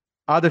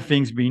other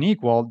things being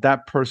equal,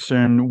 that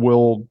person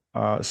will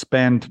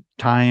spend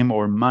time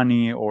or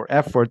money or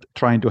effort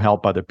trying to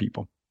help other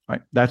people,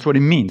 right? That's what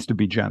it means to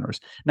be generous.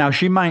 Now,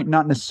 she might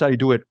not necessarily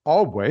do it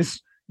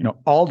always.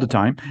 all the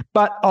time.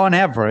 But on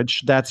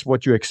average, that's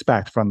what you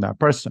expect from that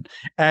person,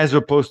 as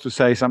opposed to,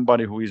 say,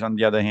 somebody who is, on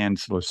the other hand,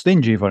 sort of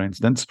stingy, for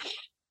instance,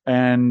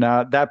 and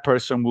that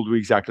person will do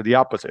exactly the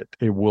opposite.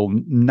 It will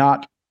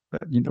not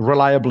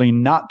reliably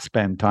not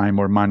spend time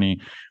or money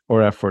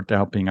or effort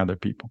helping other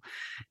people.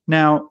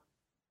 Now,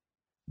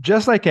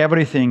 just like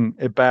everything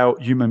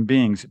about human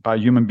beings, about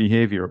human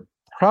behavior,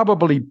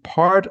 probably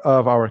part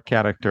of our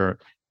character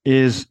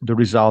is the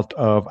result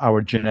of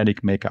our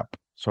genetic makeup.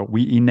 So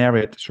we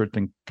inherit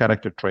certain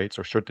character traits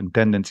or certain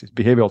tendencies,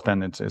 behavioral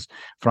tendencies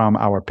from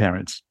our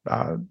parents.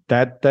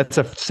 That's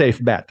a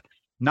safe bet.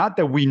 Not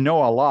that we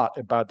know a lot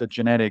about the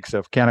genetics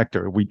of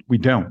character. We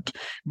don't.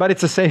 But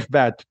it's a safe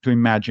bet to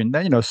imagine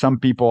that, some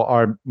people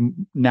are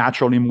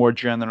naturally more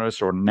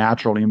generous or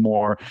naturally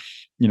more,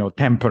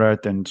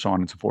 temperate and so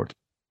on and so forth.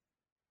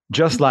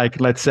 Just like,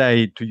 let's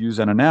say, to use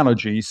an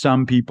analogy,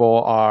 some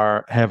people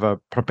have a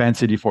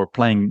propensity for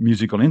playing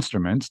musical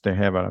instruments. They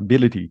have an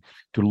ability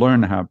to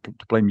learn how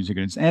to play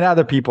musical instruments, and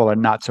other people are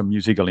not so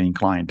musically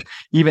inclined.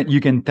 Even you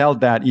can tell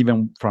that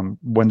even from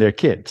when they're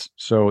kids.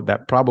 So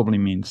that probably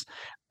means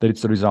that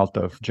it's the result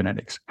of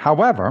genetics.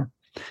 However,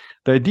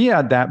 the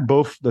idea that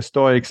both the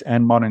Stoics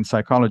and modern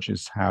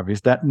psychologists have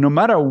is that no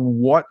matter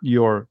what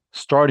your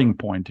starting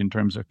point in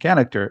terms of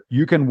character,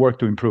 you can work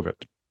to improve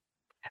it.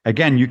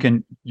 Again,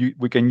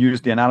 we can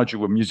use the analogy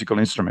with musical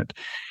instrument.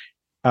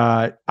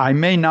 I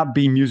may not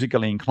be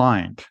musically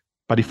inclined,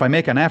 but if I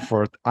make an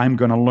effort, I'm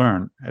going to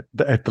learn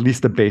at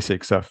least the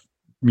basics of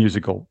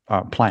musical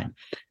playing.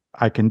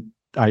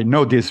 I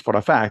know this for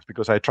a fact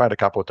because I tried a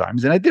couple of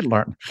times and I did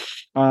learn.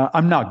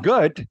 I'm not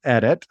good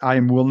at it.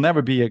 I will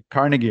never be a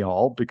Carnegie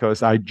Hall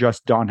because I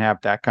just don't have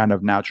that kind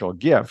of natural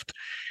gift,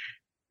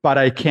 but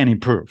I can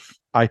improve.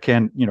 I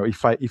can,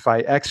 if I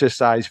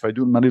exercise, if I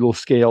do my little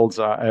scales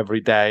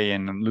every day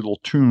and little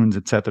tunes,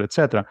 et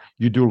cetera,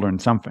 you do learn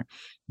something.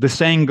 The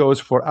same goes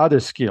for other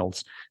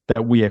skills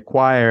that we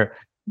acquire,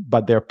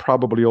 but they're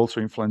probably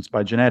also influenced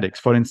by genetics.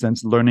 For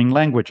instance, learning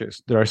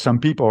languages. There are some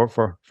people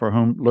for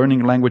whom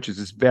learning languages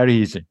is very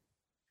easy.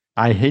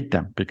 I hate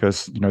them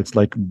because, it's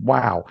like,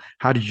 wow,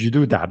 how did you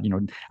do that?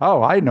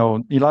 Oh, I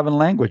know 11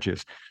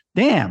 languages.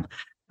 Damn,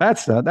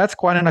 that's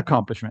quite an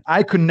accomplishment.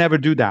 I could never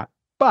do that.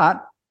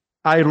 But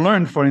I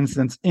learned, for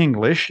instance,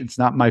 English. It's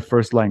not my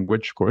first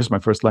language, of course. My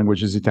first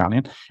language is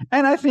Italian.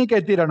 And I think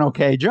I did an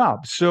okay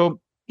job. So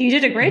you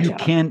did a great job.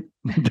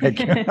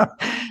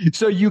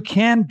 So you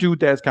can do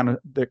that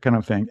kind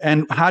of thing.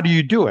 And how do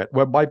you do it?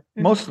 Well,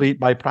 mostly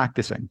by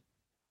practicing,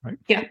 right?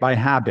 Yeah. By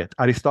habit.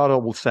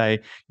 Aristotle will say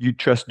you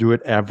just do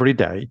it every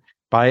day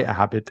by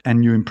habit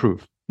and you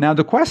improve. Now,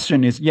 the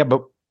question is,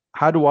 but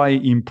how do I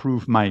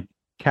improve my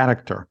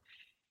character?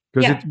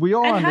 Because we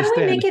all understand. How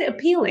do we make it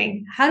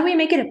appealing? How do we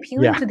make it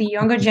appealing to the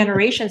younger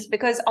generations?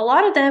 Because a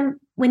lot of them,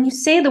 when you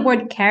say the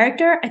word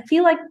character, I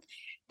feel like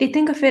they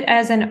think of it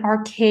as an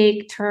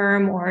archaic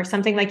term or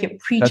something like you're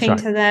preaching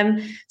to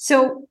them.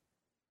 So,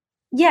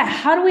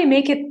 how do we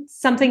make it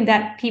something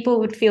that people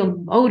would feel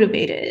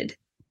motivated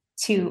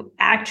to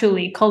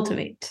actually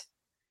cultivate?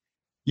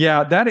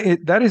 Yeah,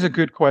 that is a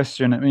good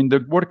question. I mean,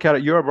 the word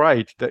character, you're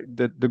right.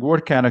 The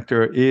word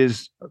character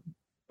is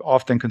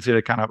often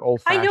considered kind of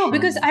old-fashioned. I know,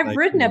 because I've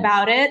written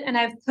about it and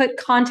I've put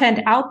content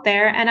out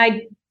there, and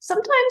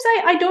sometimes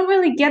I don't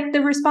really get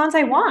the response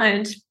I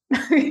want.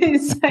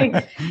 It's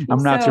like,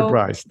 I'm not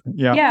surprised.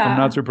 Yeah, I'm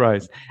not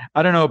surprised.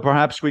 I don't know.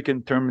 Perhaps we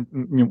can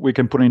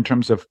put it in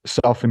terms of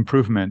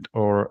self-improvement,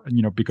 or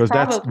because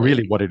Probably. That's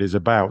really what it is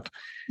about.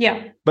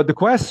 Yeah. But the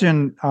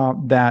question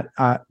that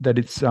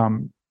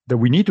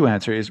we need to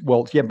answer is,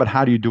 but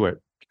how do you do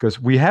it? Because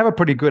we have a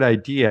pretty good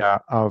idea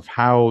of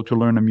how to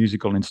learn a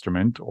musical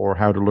instrument or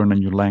how to learn a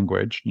new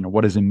language.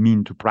 What does it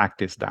mean to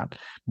practice that?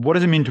 What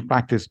does it mean to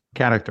practice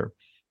character?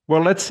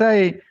 Well, let's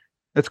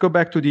go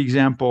back to the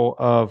example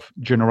of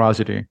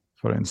generosity,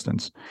 for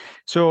instance.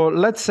 So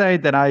let's say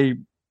that I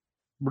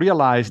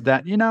realized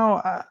that,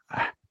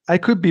 I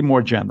could be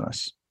more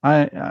generous.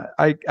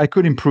 I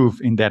could improve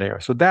in that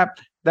area. So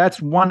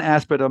that's one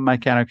aspect of my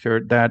character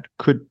that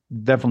could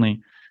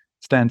definitely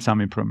stand some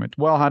improvement.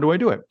 Well, how do I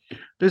do it?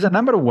 There's a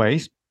number of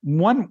ways.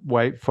 One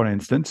way, for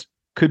instance,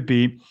 could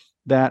be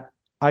that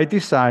I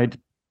decide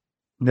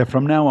that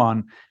from now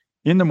on,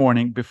 in the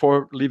morning,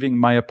 before leaving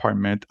my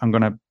apartment, I'm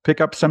going to pick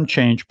up some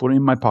change, put it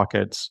in my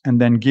pockets, and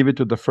then give it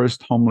to the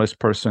first homeless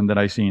person that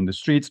I see in the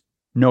streets,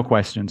 no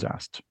questions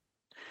asked.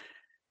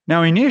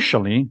 Now,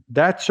 initially,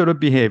 that sort of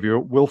behavior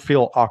will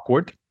feel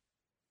awkward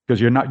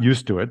because you're not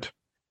used to it.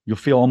 You'll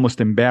feel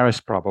almost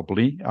embarrassed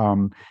probably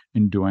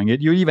in doing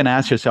it. You even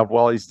ask yourself,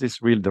 well, is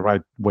this really the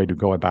right way to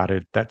go about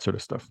it? That sort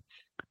of stuff.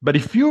 But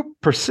if you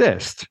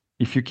persist,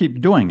 if you keep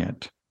doing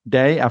it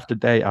day after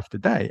day after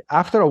day,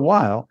 after a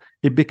while,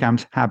 it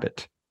becomes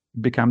habit.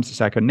 It becomes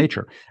second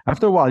nature.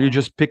 After a while, you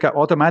just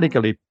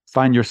automatically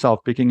find yourself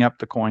picking up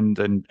the coin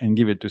and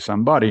give it to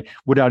somebody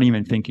without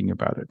even thinking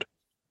about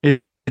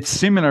it. It's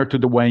similar to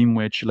the way in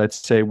which,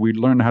 let's say, we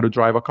learn how to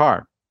drive a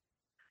car.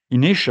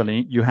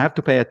 Initially, you have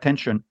to pay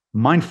attention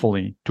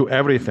mindfully to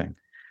everything.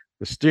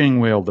 the steering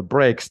wheel, the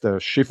brakes, the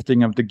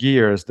shifting of the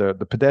gears, the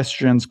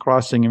pedestrians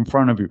crossing in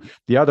front of you,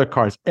 the other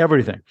cars,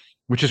 everything,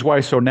 which is why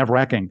it's so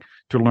nerve-wracking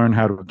to learn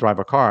how to drive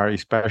a car,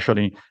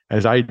 especially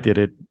as I did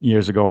it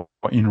years ago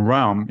in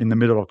Rome in the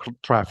middle of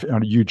traffic,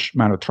 a huge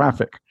amount of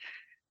traffic.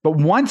 But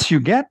once you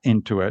get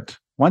into it,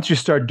 once you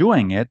start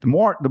doing it, the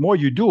more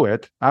you do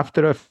it,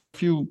 after a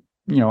few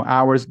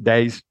hours,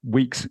 days,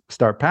 weeks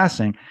start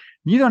passing,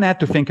 you don't have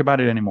to think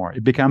about it anymore.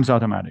 It becomes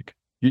automatic.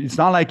 It's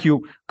not like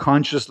you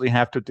consciously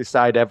have to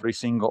decide every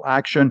single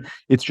action.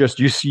 It's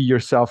just you see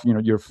yourself,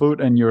 your foot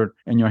and your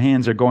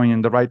hands are going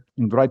in the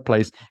right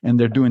place, and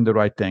they're doing the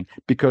right thing,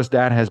 because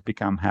that has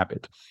become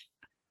habit.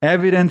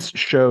 Evidence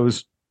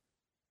shows,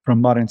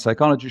 from modern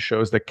psychology,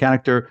 shows that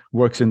character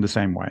works in the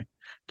same way.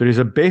 There is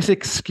a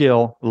basic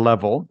skill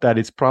level that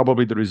is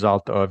probably the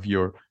result of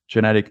your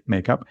genetic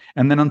makeup.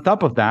 And then on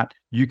top of that,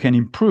 you can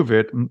improve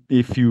it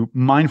if you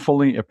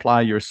mindfully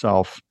apply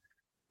yourself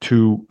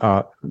to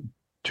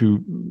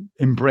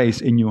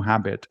embrace a new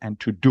habit and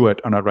to do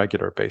it on a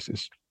regular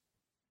basis.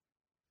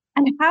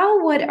 And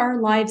how would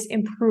our lives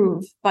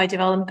improve by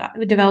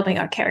developing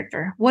our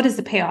character? What is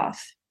the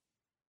payoff?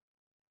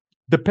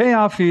 The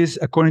payoff is,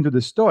 according to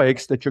the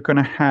Stoics, that you're going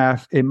to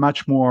have a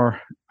much more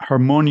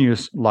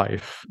harmonious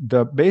life.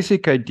 The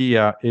basic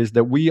idea is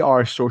that we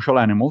are social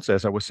animals,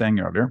 as I was saying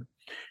earlier.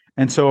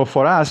 And so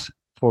for us,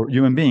 for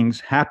human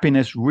beings,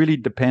 happiness really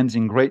depends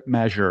in great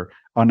measure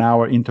on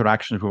our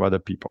interactions with other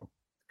people.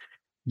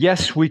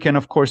 Yes, we can,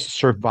 of course,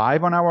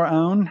 survive on our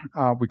own.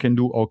 We can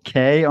do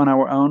okay on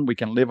our own. We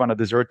can live on a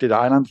deserted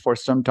island for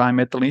some time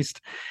at least.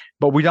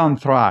 But we don't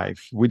thrive.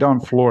 We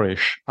don't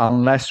flourish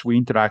unless we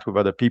interact with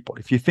other people.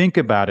 If you think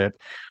about it,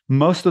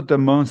 most of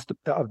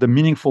the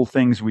meaningful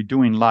things we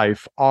do in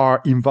life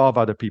involve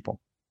other people.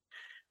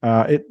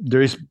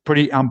 There is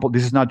pretty ample.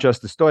 This is not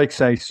just the Stoics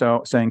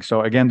saying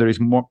so. Again, there is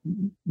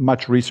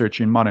much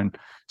research in modern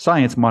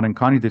science, modern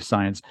cognitive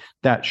science,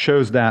 that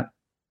shows that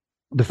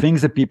the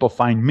things that people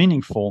find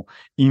meaningful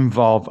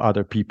involve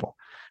other people.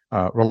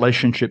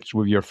 Relationships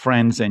with your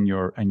friends and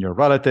your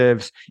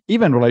relatives,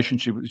 even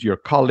relationships with your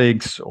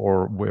colleagues,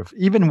 or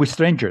even with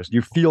strangers.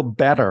 You feel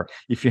better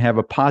if you have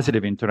a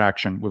positive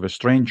interaction with a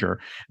stranger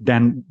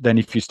than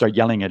if you start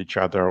yelling at each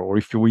other, or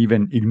if you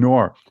even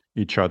ignore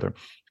each other.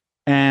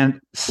 And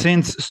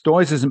since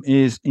Stoicism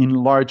is in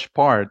large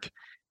part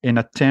an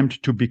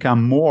attempt to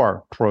become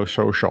more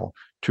pro-social,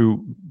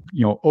 to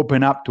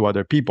open up to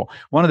other people,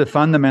 one of the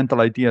fundamental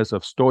ideas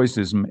of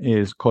Stoicism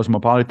is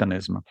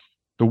cosmopolitanism.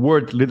 The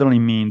word literally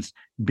means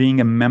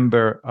being a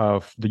member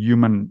of the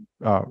human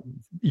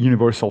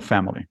universal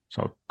family.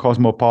 So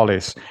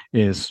cosmopolis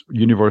is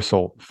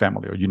universal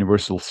family or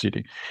universal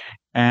city.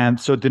 And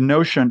so the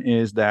notion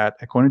is that,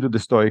 according to the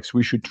Stoics,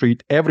 we should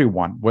treat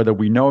everyone, whether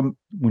we know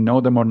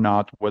them or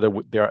not, whether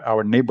they're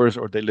our neighbors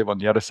or they live on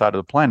the other side of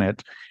the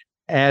planet,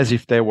 as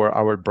if they were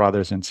our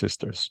brothers and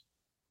sisters.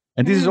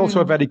 And this is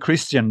also a very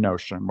Christian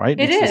notion, right?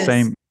 It's the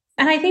same.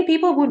 And I think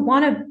people would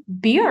want to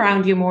be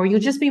around you more. You'll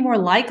just be more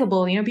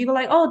likable. People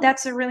are like, oh,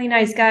 that's a really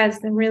nice guy.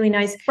 That's a really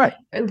nice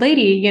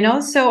lady,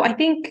 So I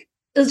think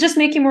it'll just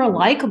make you more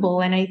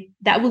likable. And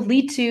that will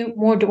lead to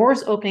more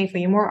doors opening for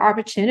you, more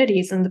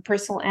opportunities on the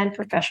personal and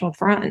professional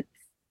front.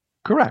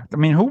 Correct. I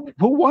mean, who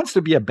wants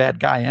to be a bad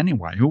guy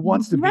anyway? Who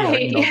wants to be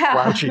a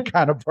grouchy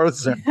kind of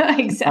person?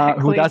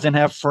 Exactly. Who doesn't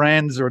have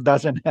friends or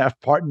doesn't have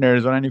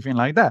partners or anything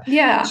like that?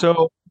 Yeah.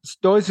 So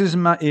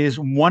Stoicism is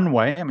one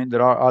way. I mean,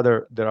 there are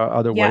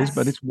other ways,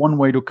 but it's one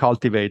way to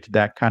cultivate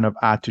that kind of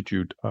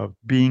attitude of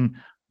being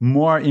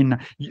more in.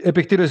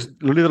 Epictetus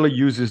literally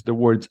uses the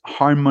words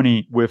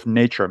harmony with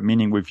nature,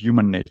 meaning with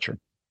human nature.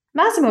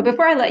 Massimo,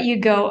 before I let you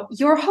go,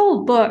 your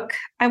whole book,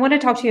 I want to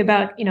talk to you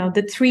about,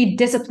 the three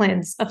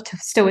disciplines of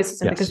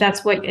Stoicism, because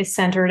that's what it's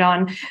centered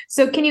on.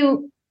 So can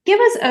you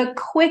give us a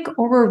quick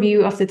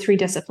overview of the three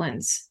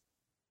disciplines?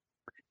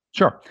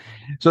 Sure.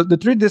 So the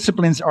three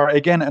disciplines are,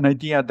 again, an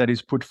idea that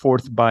is put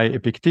forth by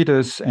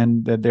Epictetus,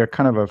 and that they're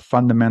kind of a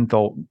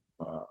fundamental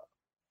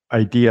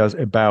ideas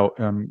about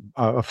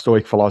of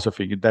Stoic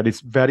philosophy that is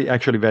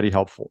very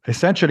helpful.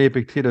 Essentially,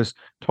 Epictetus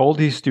told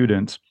his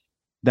students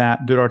that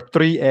there are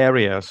three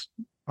areas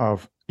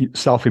of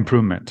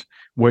self-improvement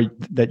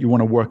that you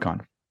want to work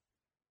on.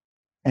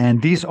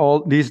 And these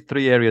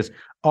three areas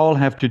all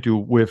have to do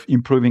with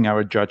improving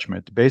our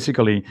judgment.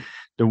 Basically,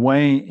 the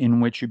way in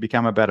which you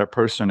become a better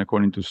person,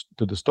 according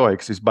to the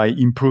Stoics, is by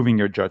improving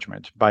your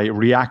judgment, by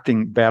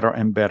reacting better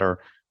and better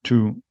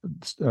to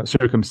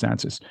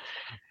circumstances.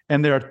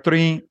 And there are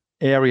three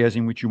areas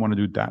in which you want to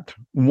do that.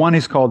 One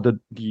is called the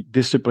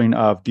discipline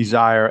of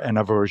desire and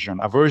aversion.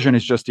 Aversion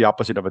is just the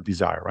opposite of a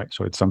desire, right?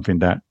 So it's something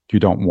that you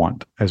don't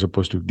want as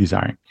opposed to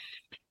desiring.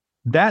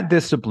 That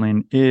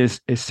discipline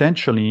is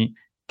essentially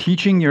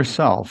teaching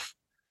yourself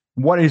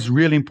what is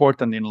really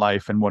important in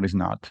life and what is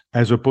not,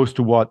 as opposed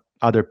to what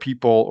other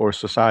people or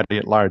society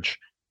at large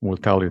will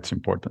tell you it's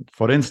important.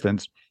 For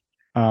instance,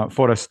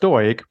 for a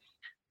Stoic,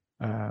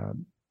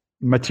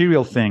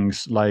 material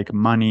things like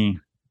money,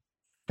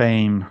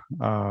 fame,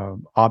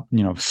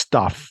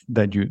 stuff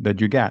that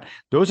you get,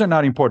 those are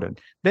not important.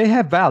 They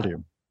have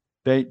value.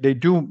 They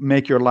do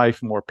make your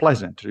life more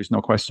pleasant. There's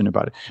no question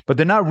about it. But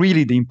they're not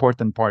really the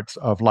important parts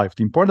of life.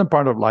 The important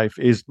part of life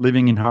is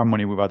living in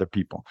harmony with other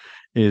people,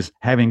 is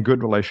having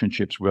good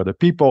relationships with other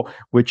people,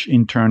 which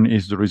in turn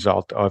is the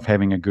result of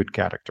having a good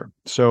character.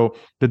 So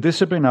the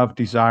discipline of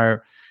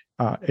desire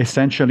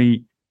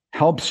essentially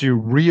helps you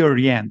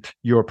reorient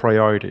your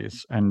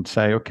priorities and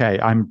say, okay,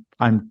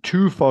 I'm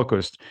too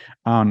focused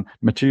on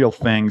material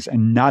things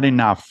and not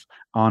enough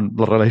on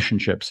the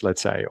relationships,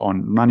 let's say,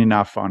 not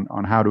enough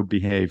on how to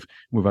behave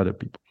with other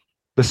people.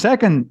 The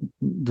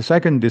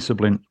second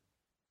discipline,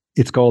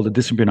 it's called the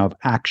discipline of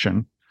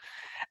action,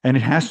 and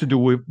it has to do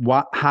with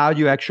how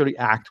you actually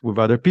act with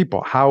other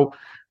people.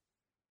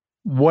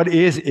 What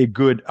is a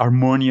good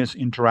harmonious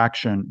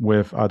interaction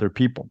with other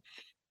people?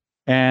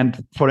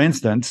 And for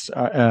instance,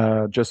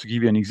 just to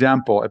give you an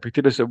example,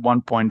 Epictetus at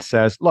one point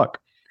says, look,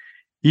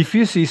 if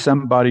you see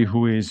somebody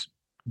who is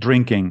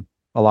drinking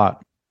a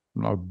lot,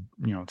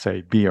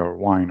 say beer or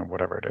wine or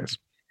whatever it is,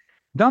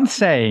 don't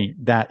say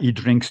that he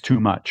drinks too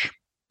much,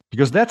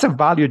 because that's a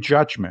value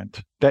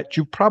judgment that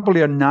you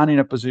probably are not in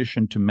a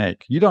position to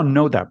make. You don't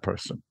know that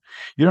person.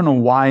 You don't know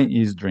why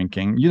he's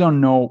drinking. You don't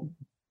know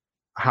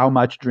how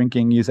much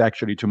drinking is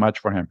actually too much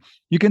for him.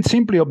 You can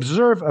simply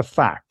observe a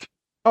fact.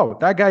 Oh,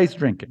 that guy is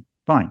drinking.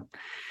 Fine.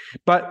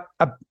 But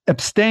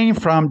abstain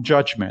from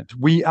judgment.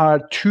 We are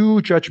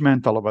too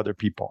judgmental of other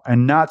people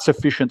and not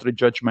sufficiently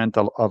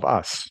judgmental of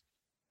us,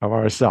 of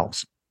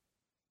ourselves.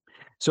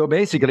 So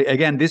basically,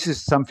 again, this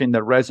is something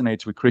that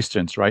resonates with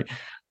Christians, right?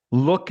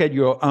 Look at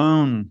your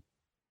own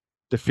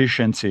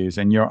deficiencies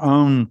and your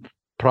own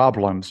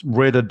problems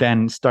rather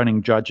than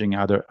starting judging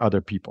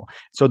other people.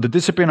 So the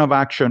discipline of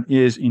action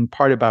is in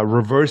part about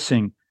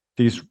reversing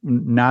this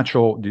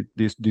natural,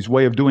 this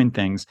way of doing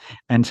things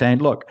and saying,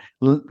 look,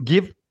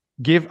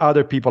 give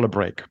other people a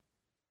break.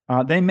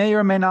 They may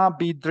or may not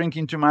be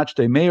drinking too much.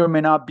 They may or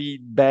may not be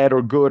bad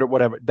or good or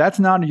whatever. That's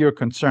not your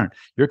concern.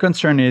 Your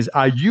concern is,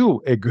 are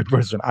you a good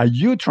person? Are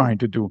you trying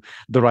to do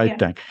the right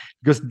thing?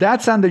 Because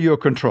that's under your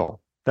control.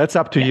 That's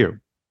up to you.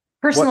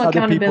 Personal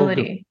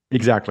accountability.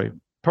 Exactly.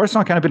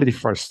 Personal accountability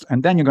first,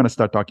 and then you're going to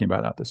start talking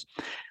about others.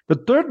 The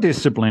third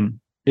discipline,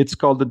 it's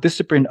called the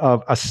discipline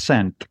of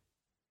assent.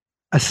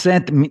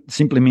 Assent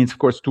simply means, of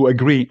course, to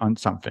agree on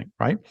something,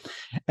 right?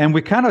 And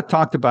we kind of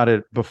talked about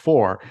it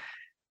before.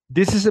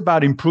 This is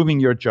about improving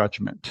your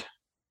judgment.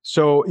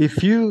 So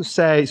if you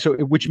say,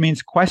 which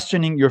means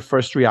questioning your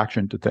first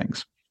reaction to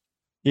things.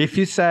 If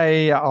you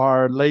say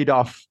are laid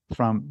off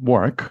from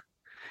work,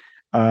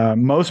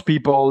 most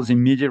people's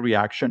immediate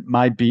reaction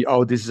might be,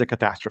 oh, this is a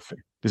catastrophe.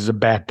 This is a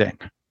bad thing.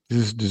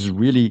 This is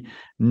really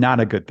not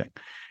a good thing.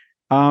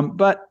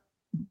 But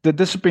the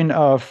discipline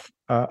of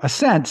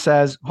assent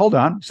says, hold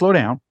on, slow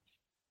down,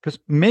 because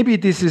maybe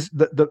this is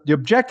the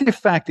objective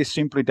fact is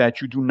simply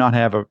that you do not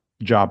have a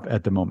job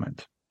at the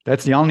moment.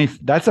 That's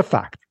a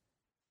fact.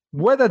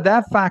 Whether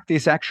that fact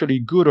is actually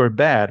good or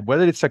bad,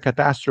 whether it's a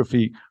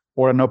catastrophe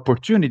or an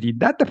opportunity,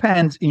 that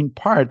depends in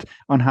part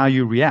on how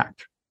you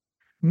react.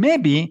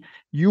 Maybe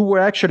you were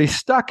actually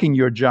stuck in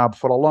your job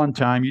for a long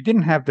time. You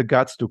didn't have the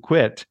guts to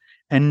quit.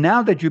 And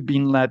now that you've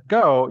been let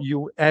go,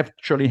 you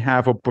actually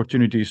have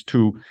opportunities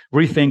to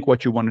rethink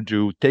what you want to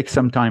do, take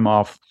some time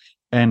off,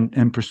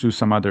 and pursue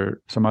some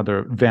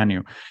other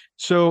venue.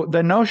 So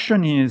the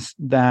notion is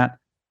that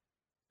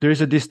there is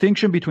a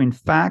distinction between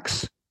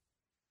facts,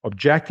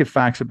 objective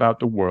facts about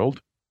the world,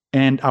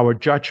 and our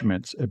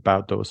judgments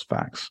about those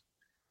facts.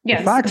 Yes,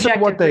 the facts are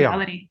what they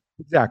reality.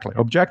 are. Exactly.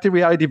 Objective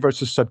reality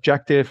versus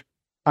subjective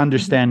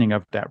understanding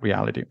of that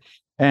reality.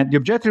 And the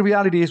objective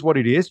reality is what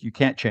it is. You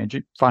can't change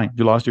it. Fine.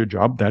 You lost your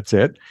job. That's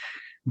it.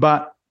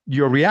 But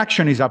your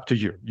reaction is up to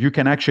you. You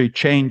can actually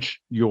change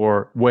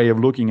your way of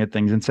looking at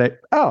things and say,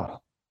 oh,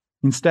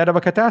 instead of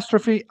a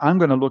catastrophe, I'm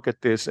going to look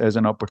at this as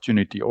an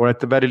opportunity, or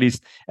at the very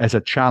least as a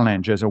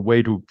challenge, as a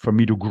way for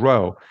me to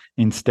grow,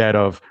 instead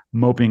of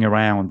moping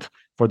around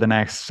for the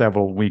next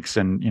several weeks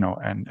and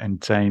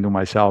saying to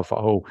myself,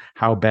 oh,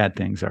 how bad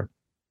things are.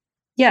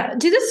 Yeah.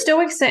 Do the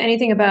Stoics say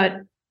anything about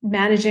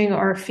managing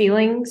our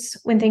feelings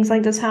when things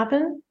like this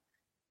happen?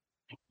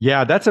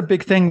 Yeah, that's a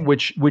big thing,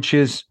 which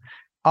is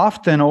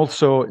often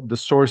also the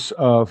source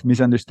of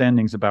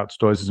misunderstandings about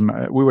Stoicism.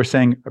 We were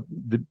saying at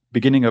the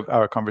beginning of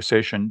our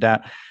conversation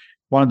that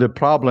one of the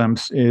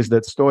problems is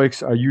that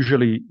Stoics are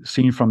usually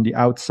seen from the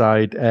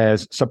outside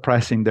as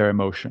suppressing their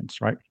emotions,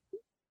 right?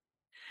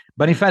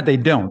 But in fact, they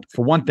don't.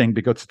 For one thing,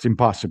 because it's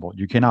impossible.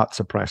 You cannot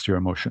suppress your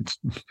emotions.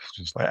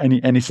 Just like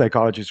any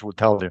psychologist will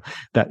tell you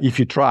that if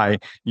you try,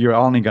 you're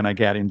only going to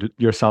get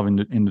yourself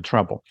into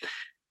trouble.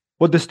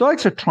 What the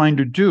Stoics are trying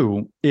to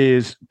do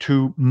is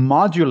to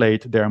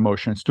modulate their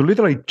emotions, to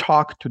literally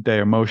talk to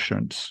their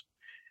emotions.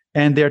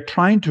 And they're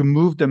trying to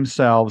move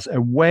themselves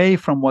away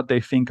from what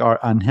they think are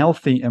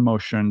unhealthy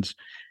emotions,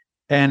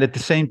 and at the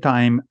same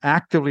time,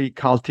 actively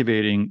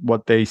cultivating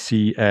what they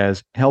see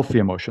as healthy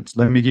emotions.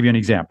 Let me give you an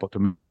example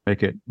to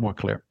make it more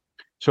clear.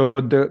 So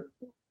the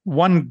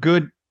one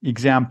good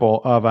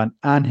example of an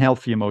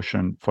unhealthy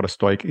emotion for a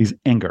Stoic is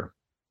anger.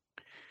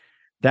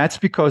 That's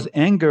because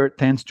anger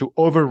tends to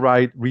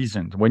override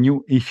reason.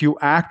 If you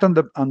act on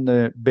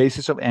the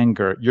basis of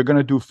anger, you're going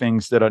to do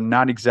things that are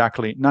not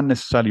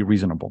necessarily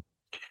reasonable.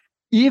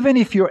 Even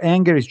if your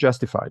anger is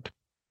justified,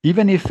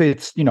 even if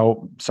it's,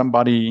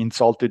 somebody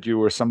insulted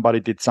you or somebody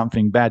did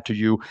something bad to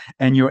you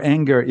and your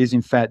anger is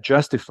in fact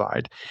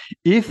justified,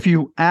 if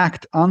you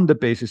act on the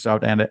basis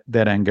of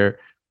that anger,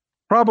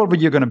 probably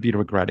you're going to be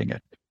regretting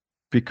it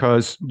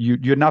because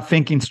you're not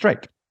thinking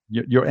straight.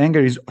 Your anger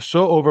is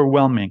so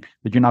overwhelming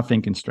that you're not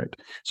thinking straight.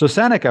 So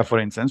Seneca, for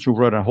instance, who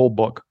wrote a whole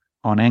book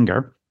on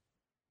anger,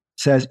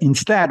 says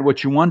instead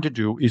what you want to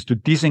do is to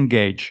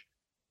disengage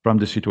from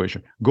the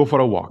situation. Go for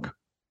a walk,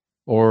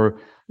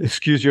 or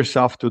excuse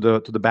yourself to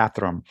the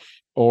bathroom,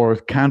 or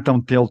count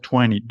until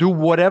 20. Do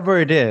whatever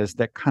it is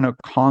that kind of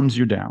calms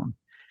you down.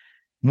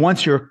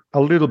 Once you're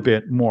a little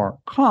bit more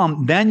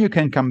calm, then you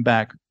can come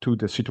back to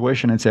the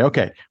situation and say,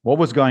 okay, what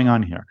was going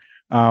on here?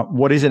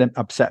 What is it that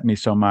upset me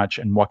so much,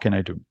 and what can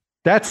I do?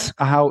 That's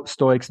how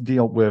Stoics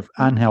deal with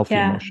unhealthy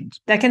emotions.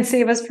 That can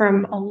save us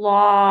from a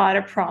lot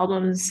of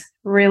problems,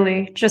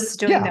 really, just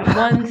doing that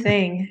one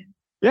thing.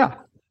 Yeah.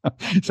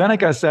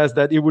 Seneca says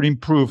that it would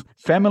improve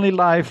family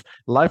life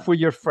with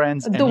your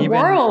friends, the and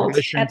world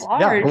relations, at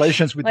large.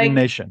 Relations within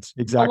nations.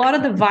 Exactly. A lot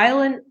of the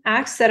violent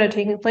acts that are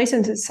taking place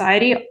in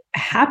society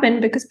happen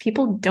because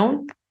people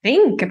don't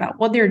think about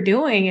what they're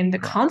doing and the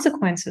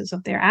consequences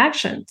of their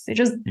actions. They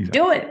just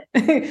do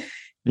it.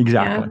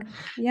 Exactly.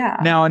 Yeah.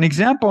 Now, an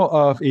example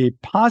of a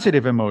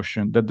positive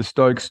emotion that the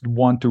Stoics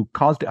want to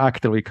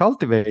actively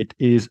cultivate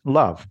is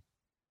love.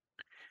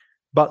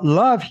 But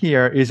love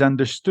here is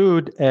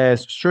understood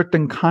as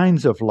certain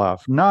kinds of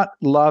love, not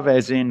love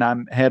as in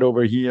I'm head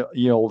over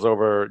heels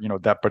over,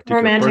 that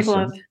particular romantic person.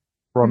 Love.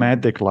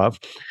 Romantic love.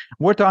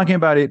 We're talking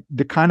about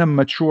the kind of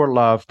mature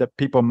love that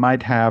people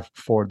might have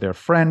for their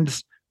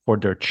friends, for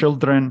their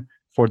children,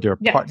 for their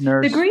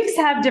partners. The Greeks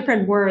have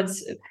different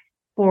words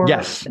for.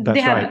 Yes, that's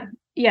right.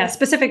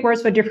 Specific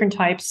words for different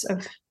types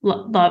of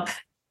love.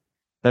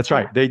 That's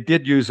right. They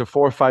did use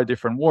 4 or 5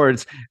 different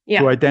words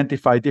to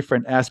identify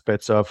different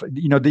aspects of,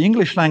 the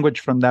English language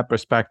from that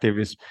perspective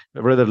is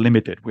rather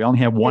limited. We only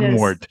have one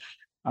word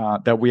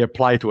that we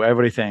apply to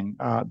everything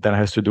that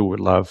has to do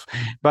with love.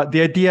 But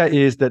the idea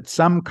is that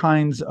some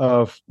kinds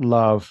of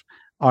love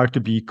are to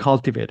be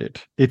cultivated.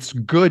 It's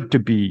good to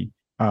be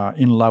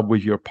in love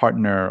with your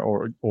partner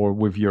or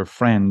with your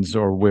friends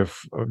or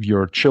with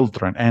your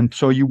children. And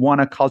so you want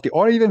to cultivate,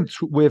 or even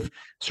with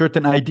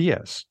certain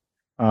ideas.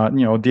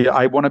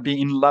 I want to be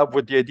in love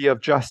with the idea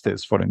of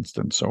justice, for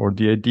instance, or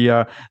the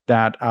idea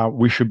that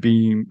we should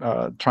be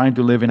trying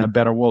to live in a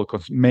better world,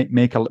 because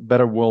make a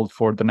better world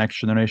for the next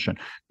generation.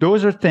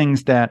 Those are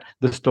things that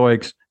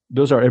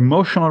those are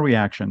emotional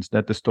reactions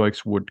that the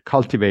Stoics would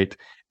cultivate.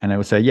 And I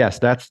would say, yes,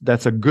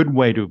 that's a good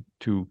way to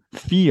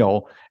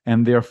feel,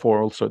 and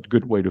therefore also a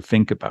good way to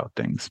think about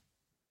things.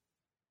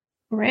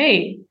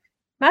 Great.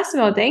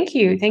 Massimo, thank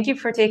you. Thank you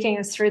for taking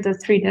us through the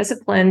 3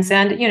 disciplines.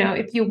 And,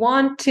 if you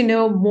want to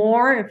know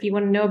more, if you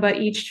want to know about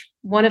each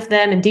one of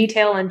them in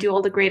detail and do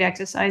all the great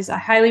exercises, I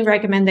highly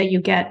recommend that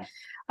you get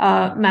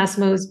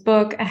Massimo's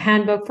book, A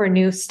Handbook for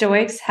New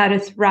Stoics, How to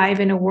Thrive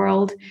in a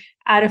World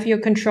Out of Your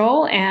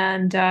Control.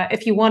 And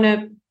if you want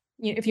to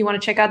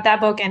check out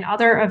that book and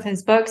other of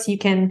his books, you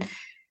can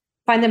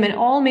find them in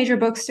all major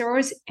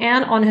bookstores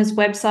and on his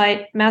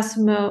website,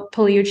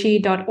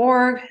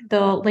 massimopigliucci.org.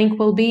 The link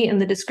will be in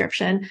the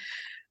description.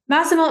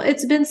 Massimo,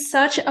 it's been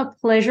such a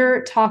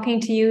pleasure talking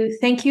to you.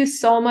 Thank you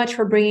so much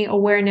for bringing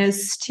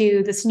awareness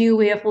to this new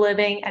way of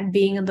living and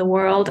being in the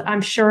world. I'm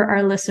sure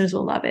our listeners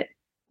will love it.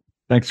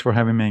 Thanks for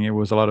having me. It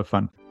was a lot of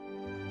fun.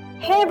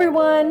 Hey,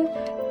 everyone.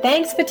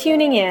 Thanks for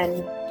tuning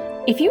in.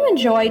 If you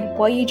enjoyed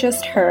what you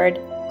just heard,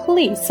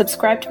 please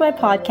subscribe to my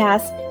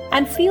podcast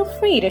and feel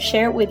free to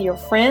share it with your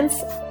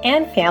friends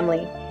and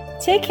family.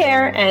 Take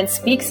care and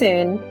speak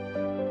soon.